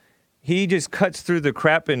example, he just cuts through the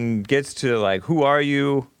crap and gets to, like, who are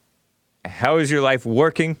you? How is your life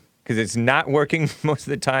working? Because it's not working most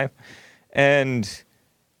of the time. And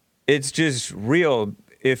it's just real.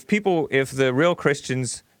 If the real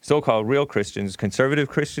Christians, so-called real Christians, conservative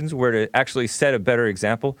Christians, were to actually set a better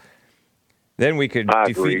example, then we could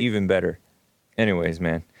defeat even better. Anyways,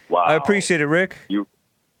 man. Wow. I appreciate it, Rick.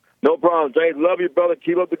 No problem, James. Love you, brother.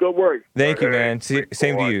 Keep up the good work. Thank you, man.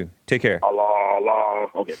 Same to you. Take care. Allah.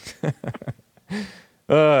 Okay.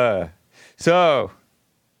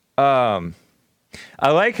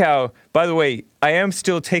 I like how, by the way, I am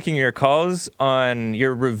still taking your calls on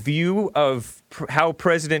your review of how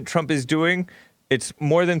President Trump is doing. It's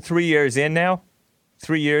more than 3 years in now.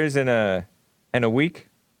 3 years and a week.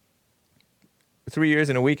 3 years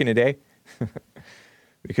and a week and a day.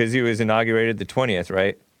 Because he was inaugurated the 20th,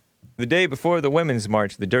 right? The day before the Women's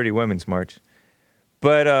March, the Dirty Women's March.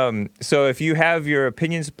 But, so if you have your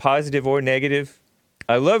opinions, positive or negative,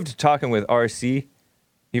 I loved talking with RC,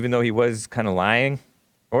 even though he was kind of lying,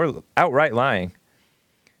 or outright lying,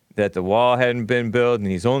 that the wall hadn't been built and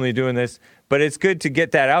he's only doing this. But it's good to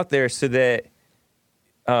get that out there so that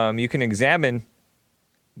you can examine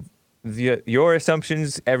your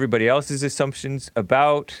assumptions, everybody else's assumptions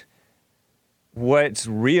about what's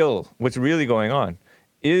really going on.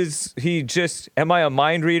 Am I a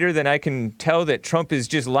mind reader? Then I can tell that Trump is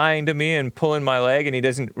just lying to me and pulling my leg and he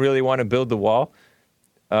doesn't really want to build the wall.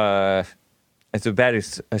 It's a bad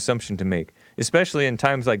assumption to make, especially in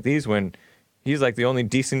times like these when he's like the only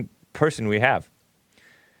decent person we have.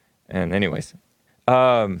 And anyways,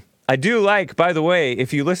 I do like, by the way,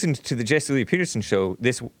 if you listened to the Jesse Lee Peterson show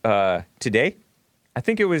this today, I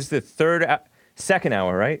think it was the second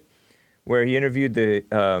hour, right? Where he interviewed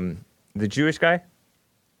the Jewish guy.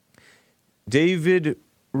 David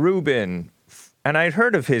Rubin, and I'd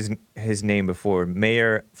heard of his name before,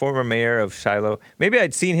 former mayor of Shiloh. Maybe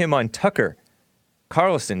I'd seen him on Tucker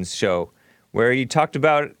Carlson's show, where he talked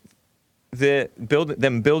about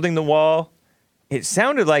them building the wall. It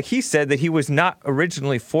sounded like he said that he was not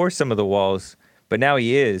originally for some of the walls, but now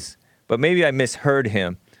he is. But maybe I misheard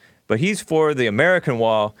him. But he's for the American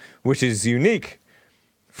wall, which is unique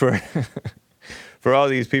for for all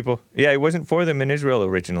these people. Yeah, he wasn't for them in Israel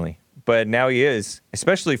originally. But now he is,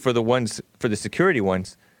 especially for the security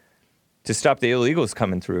ones, to stop the illegals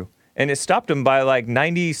coming through. And it stopped them by like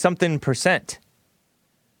 90-something%,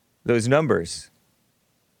 those numbers.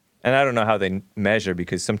 And I don't know how they measure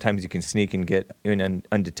because sometimes you can sneak and get in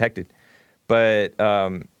undetected. But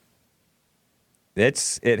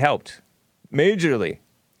it helped majorly.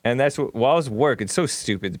 And that's what walls work. It's so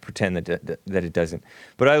stupid to pretend that it doesn't.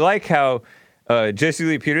 But I like how Jesse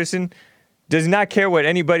Lee Peterson does not care what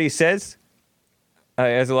anybody says. He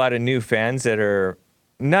has a lot of new fans that are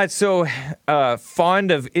not so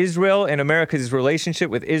fond of Israel and America's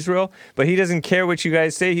relationship with Israel, but he doesn't care what you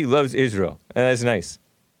guys say. He loves Israel, and that's nice.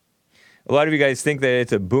 A lot of you guys think that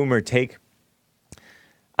it's a boomer take.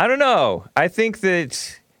 I don't know. I think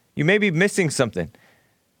that you may be missing something.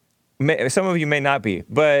 Some of you may not be,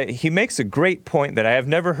 but he makes a great point that I have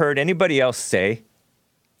never heard anybody else say,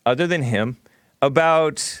 other than him,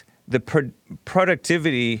 about the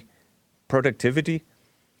productivity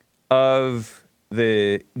of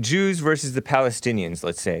the Jews versus the Palestinians,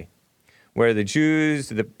 let's say, where the Jews,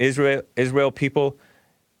 the Israel people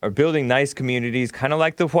are building nice communities, kind of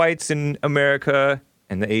like the whites in America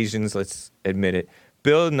and the Asians, let's admit it,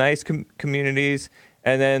 build nice communities,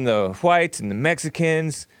 and then the whites and the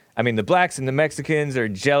Mexicans, the blacks and the Mexicans are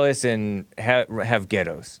jealous and have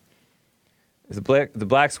ghettos. The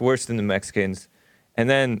blacks worse than the Mexicans, and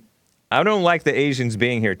then I don't like the Asians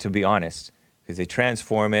being here, to be honest, because they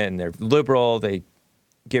transform it and they're liberal. They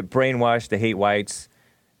get brainwashed. They hate whites.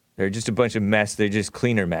 They're just a bunch of mess. They're just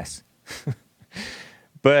cleaner mess.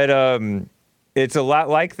 But it's a lot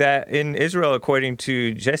like that in Israel, according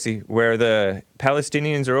to Jesse, where the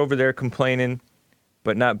Palestinians are over there complaining,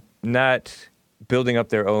 but not building up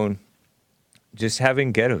their own, just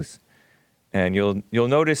having ghettos. And you'll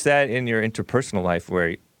notice that in your interpersonal life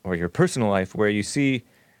or your personal life, where you see,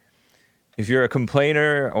 if you're a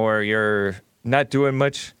complainer or you're not doing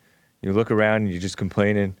much, you look around and you're just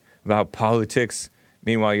complaining about politics.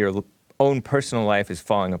 Meanwhile, your own personal life is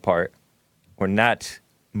falling apart or not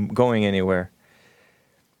going anywhere.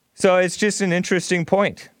 So it's just an interesting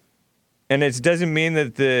point. And it doesn't mean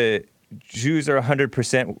that the Jews are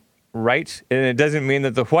 100% right. And it doesn't mean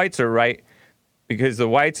that the whites are right, because the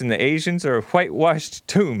whites and the Asians are whitewashed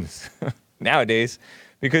tombs nowadays.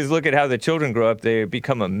 Because look at how the children grow up. They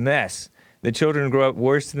become a mess. The children grow up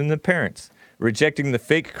worse than the parents, rejecting the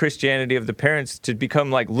fake Christianity of the parents to become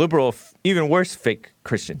like liberal, even worse fake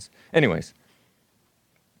Christians. Anyways,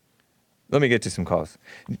 let me get to some calls.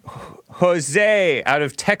 Jose out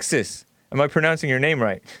of Texas. Am I pronouncing your name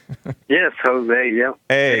right? Yes, Jose, yep.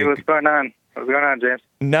 Hey, what's going on? What's going on, James?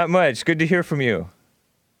 Not much. Good to hear from you.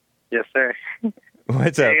 Yes, sir.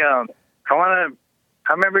 What's up? Hey, I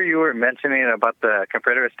remember you were mentioning about the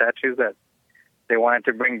Confederate statues that they wanted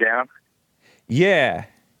to bring down. Yeah.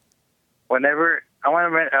 whenever I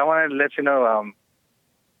want to let you know,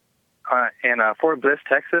 in Fort Bliss,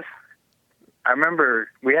 Texas, I remember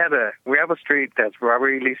we have a street that's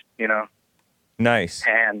robbery leased, Nice.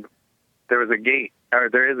 and there is a gate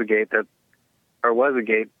that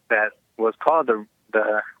was called the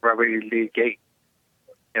robbery lead gate.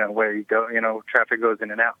 Where you go, traffic goes in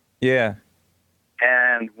and out. Yeah.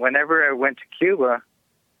 And whenever I went to Cuba,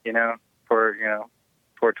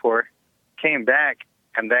 for a tour, came back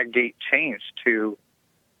and that gate changed to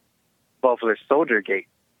Buffalo Soldier Gate.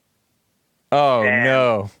 Oh, And-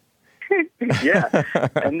 no. Yeah.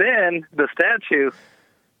 And then the statue,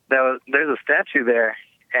 there's a statue there,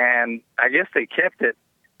 and I guess they kept it,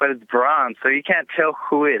 but it's bronze, so you can't tell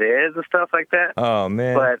who it is and stuff like that. Oh,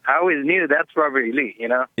 man. But I always knew that's Robert E. Lee,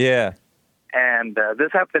 Yeah. And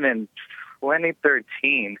this happened in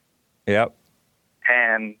 2013. Yep.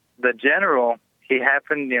 And the general, he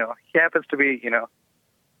happens to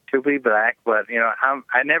be black, but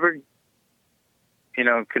I never,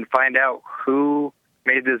 can find out who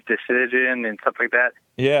made this decision and stuff like that.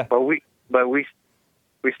 Yeah. But we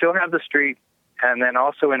still have the street, and then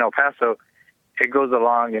also in El Paso, it goes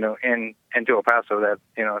along, into El Paso. That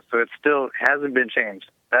so it still hasn't been changed.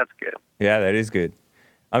 That's good. Yeah, that is good.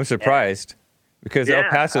 I'm surprised because El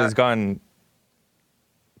Paso has gone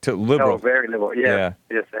to liberal. Oh, very liberal. Yeah.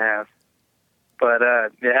 Yes, it has. But I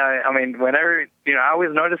mean, whenever I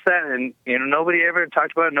always notice that, and nobody ever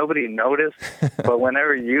talked about it. Nobody noticed. But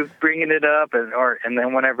whenever you bringing it up, and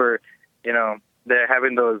then whenever they're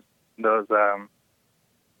having those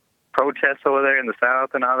protests over there in the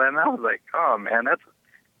South and all that, and I was like, oh man, that's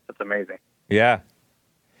amazing. Yeah.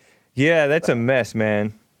 Yeah, that's a mess,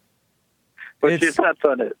 man. What's your thoughts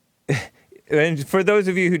on it? And for those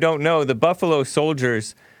of you who don't know, the Buffalo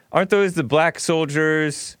Soldiers, aren't those the black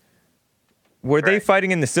soldiers? Were they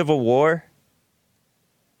fighting in the Civil War?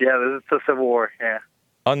 Yeah, this is the Civil War. Yeah.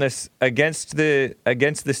 On this against the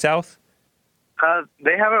South?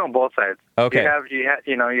 They have it on both sides. Okay. You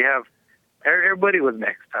have everybody was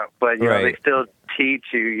mixed up, but they still teach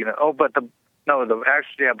you. But the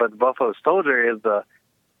Buffalo Soldier is the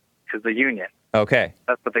Union. Okay.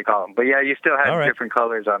 That's what they call them. But yeah, you still have All right. different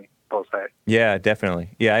colors on both sides. Yeah,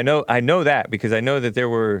 definitely. Yeah, I know that because I know that there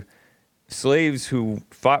were slaves who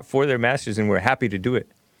fought for their masters and were happy to do it.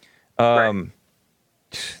 Right.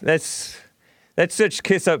 That's such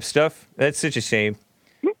kiss up stuff. That's such a shame.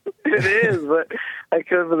 It is, but I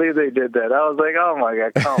couldn't believe they did that. I was like, oh my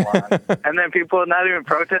God, come on. And then people not even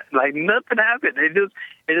protest, like nothing happened. It's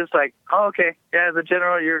just like, oh, okay, yeah, the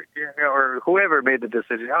general, you're or whoever made the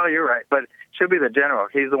decision. Oh, you're right, but it should be the general.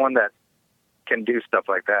 He's the one that can do stuff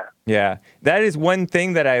like that. Yeah, that is one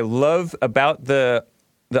thing that I love about the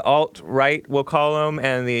alt-right, we'll call them,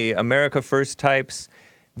 and the America First types.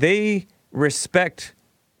 They respect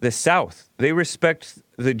the South. They respect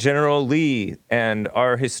the General Lee and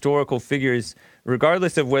our historical figures,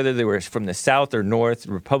 regardless of whether they were from the South or North,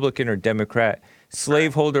 Republican or Democrat,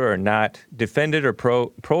 slaveholder or not, defended or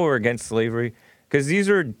pro or against slavery, because these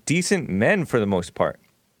are decent men for the most part.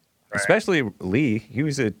 Right. Especially Lee. He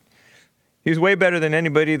was way better than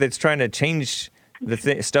anybody that's trying to change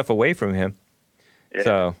the stuff away from him. Yeah.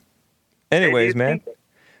 So, anyways, man.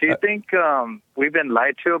 Do you think we've been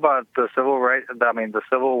lied to about the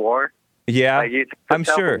Civil War? Yeah, like I'm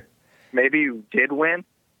sure. Maybe you did win?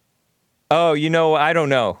 Oh, I don't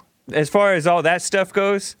know. As far as all that stuff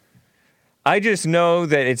goes, I just know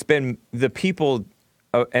that it's been the people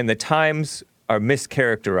and the times are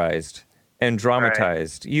mischaracterized and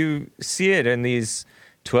dramatized. Right. You see it in these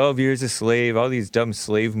 12 Years a Slave, all these dumb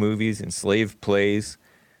slave movies and slave plays.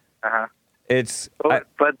 Uh-huh.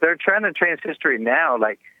 But they're trying to change history now.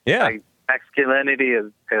 Like masculinity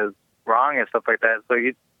is wrong and stuff like that. So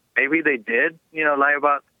maybe they did, lie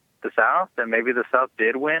about the South, and maybe the South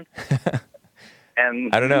did win.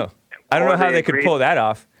 And I don't know. I don't know how they could pull that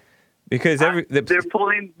off, because they're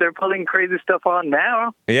pulling crazy stuff on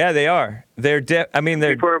now. Yeah, they are.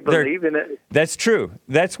 People are believing it. That's true.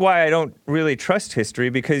 That's why I don't really trust history,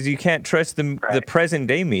 because you can't trust the present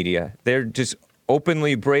day media. They're just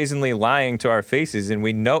openly, brazenly lying to our faces, and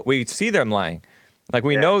we see them lying. Like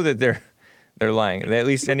we know that they're lying. At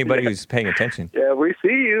least anybody who's paying attention. Yeah, we see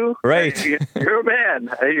you. Right. You're a man.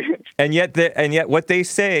 and yet what they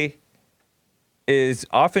say is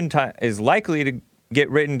oftentimes is likely to get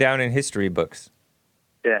written down in history books.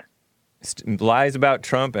 Yeah. Lies about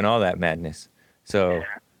Trump and all that madness. So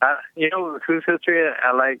whose history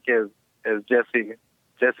I like is Jesse.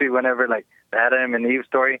 Jesse, whenever like the Adam and Eve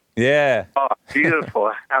story. Yeah. Oh,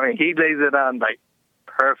 beautiful. I mean, he lays it on like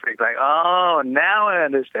perfect. Like, oh, now I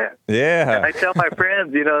understand. Yeah. And I tell my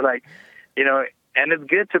friends, and it's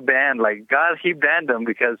good to ban. Like God, He banned them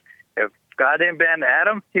because if God didn't ban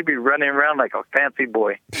Adam, he'd be running around like a fancy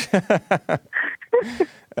boy.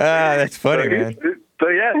 That's funny, man. So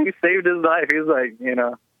yeah, he saved his life. He's like,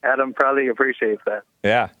 Adam probably appreciates that.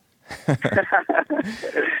 Yeah.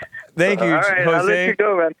 Thank you, All right, Jose. I'll let you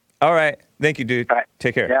go, man. All right. Thank you, dude. All right.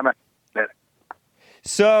 Take care. Yeah, man. Later.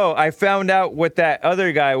 So I found out what that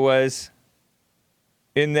other guy was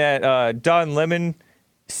in that Don Lemon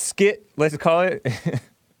skit, let's call it.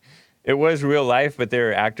 It was real life, but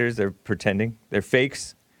they're actors. They're pretending. They're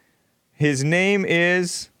fakes. His name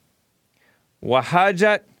is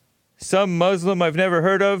Wahajat, some Muslim I've never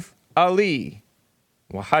heard of, Ali.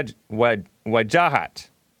 Wajahat.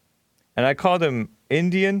 And I called him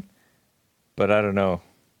Indian, but I don't know.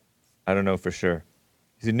 I don't know for sure.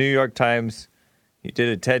 He's a New York Times. He did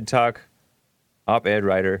a TED Talk, op-ed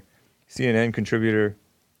writer, CNN contributor,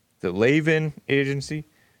 the Lavin Agency,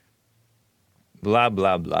 blah,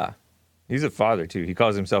 blah, blah. He's a father, too. He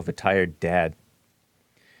calls himself a tired dad.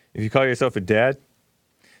 If you call yourself a dad,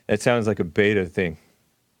 that sounds like a beta thing.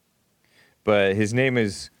 But his name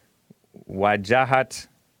is Wajahat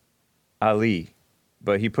Ali.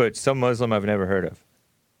 But he put some Muslim I've never heard of.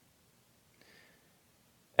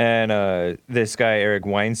 And this guy, Eric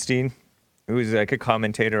Weinstein, who's like a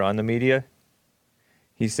commentator on the media,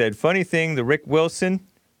 he said, funny thing, the Rick Wilson,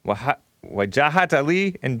 Wajahat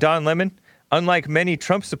Ali, and Don Lemon, unlike many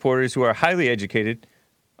Trump supporters who are highly educated,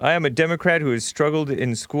 I am a Democrat who has struggled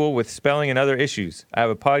in school with spelling and other issues. I have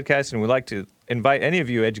a podcast and would like to invite any of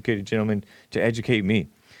you educated gentlemen to educate me.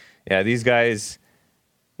 Yeah, these guys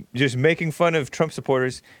just making fun of Trump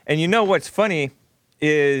supporters. And you know what's funny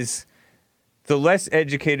is the less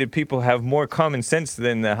educated people have more common sense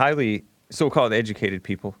than the highly so-called educated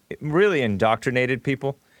people, really indoctrinated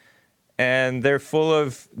people. And they're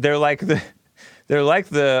like the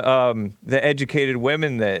educated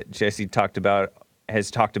women that Jesse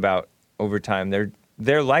has talked about over time.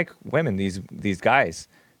 They're like women, these guys.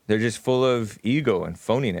 They're just full of ego and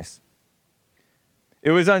phoniness.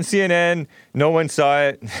 It was on CNN. No one saw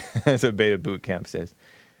it. As a beta boot camp says.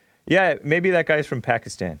 Yeah, maybe that guy's from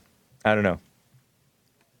Pakistan. I don't know.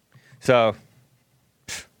 So,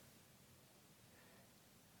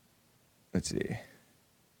 let's see.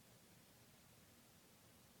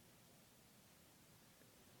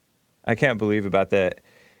 I can't believe about the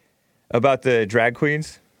drag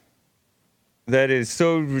queens. That is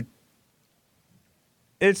so.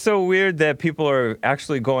 It's so weird that people are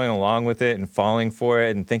actually going along with it and falling for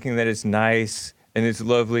it and thinking that it's nice and it's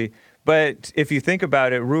lovely. But if you think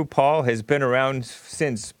about it, RuPaul has been around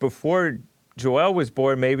since before Joelle was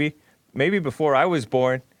born, maybe before I was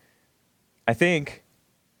born. I think.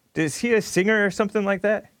 Is he a singer or something like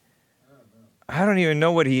that? I don't even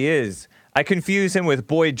know what he is. I confuse him with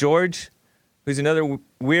Boy George, who's another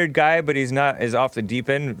weird guy, but he's not as off the deep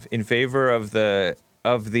end in favor of the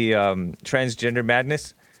transgender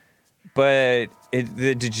madness. But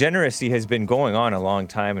the degeneracy has been going on a long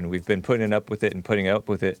time, and we've been putting up with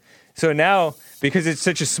it. So now, because it's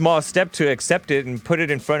such a small step to accept it and put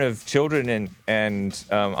it in front of children and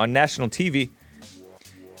on national TV,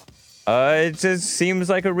 it just seems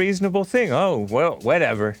like a reasonable thing. Oh, well,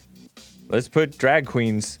 whatever. Let's put drag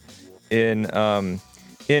queens in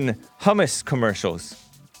hummus commercials.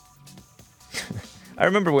 I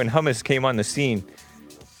remember when hummus came on the scene,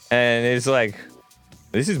 and it's like,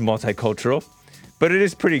 this is multicultural, but it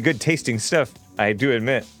is pretty good tasting stuff, I do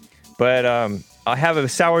admit. But I have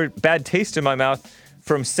a bad taste in my mouth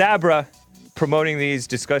from Sabra promoting these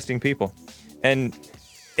disgusting people. And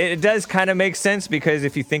it does kind of make sense because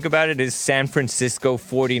if you think about it, it's San Francisco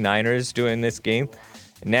 49ers doing this game.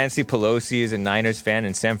 Nancy Pelosi is a Niners fan,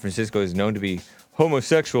 and San Francisco is known to be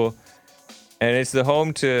homosexual. And it's the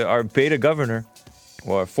home to our beta governor,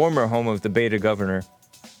 or former home of the beta governor,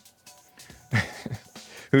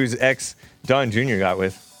 whose ex Don Jr. got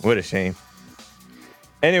with. What a shame.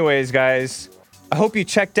 Anyways, guys, I hope you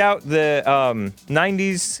checked out the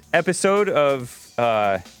 90s episode of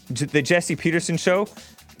the Jesse Peterson Show.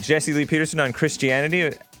 Jesse Lee Peterson on Christianity,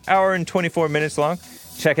 an hour and 24 minutes long.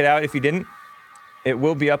 Check it out if you didn't. It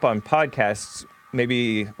will be up on podcasts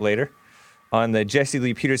maybe later on the Jesse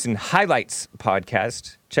Lee Peterson Highlights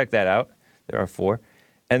podcast. Check that out. There are 4.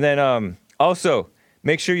 And then also,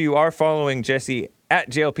 make sure you are following Jesse at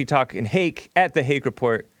JLP Talk and Hake at the Hake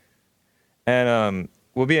Report. And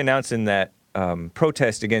we'll be announcing that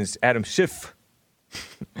protest against Adam Schiff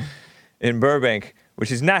in Burbank,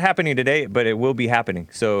 which is not happening today, but it will be happening.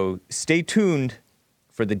 So stay tuned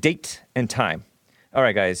for the date and time. All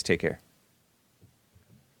right, guys, take care.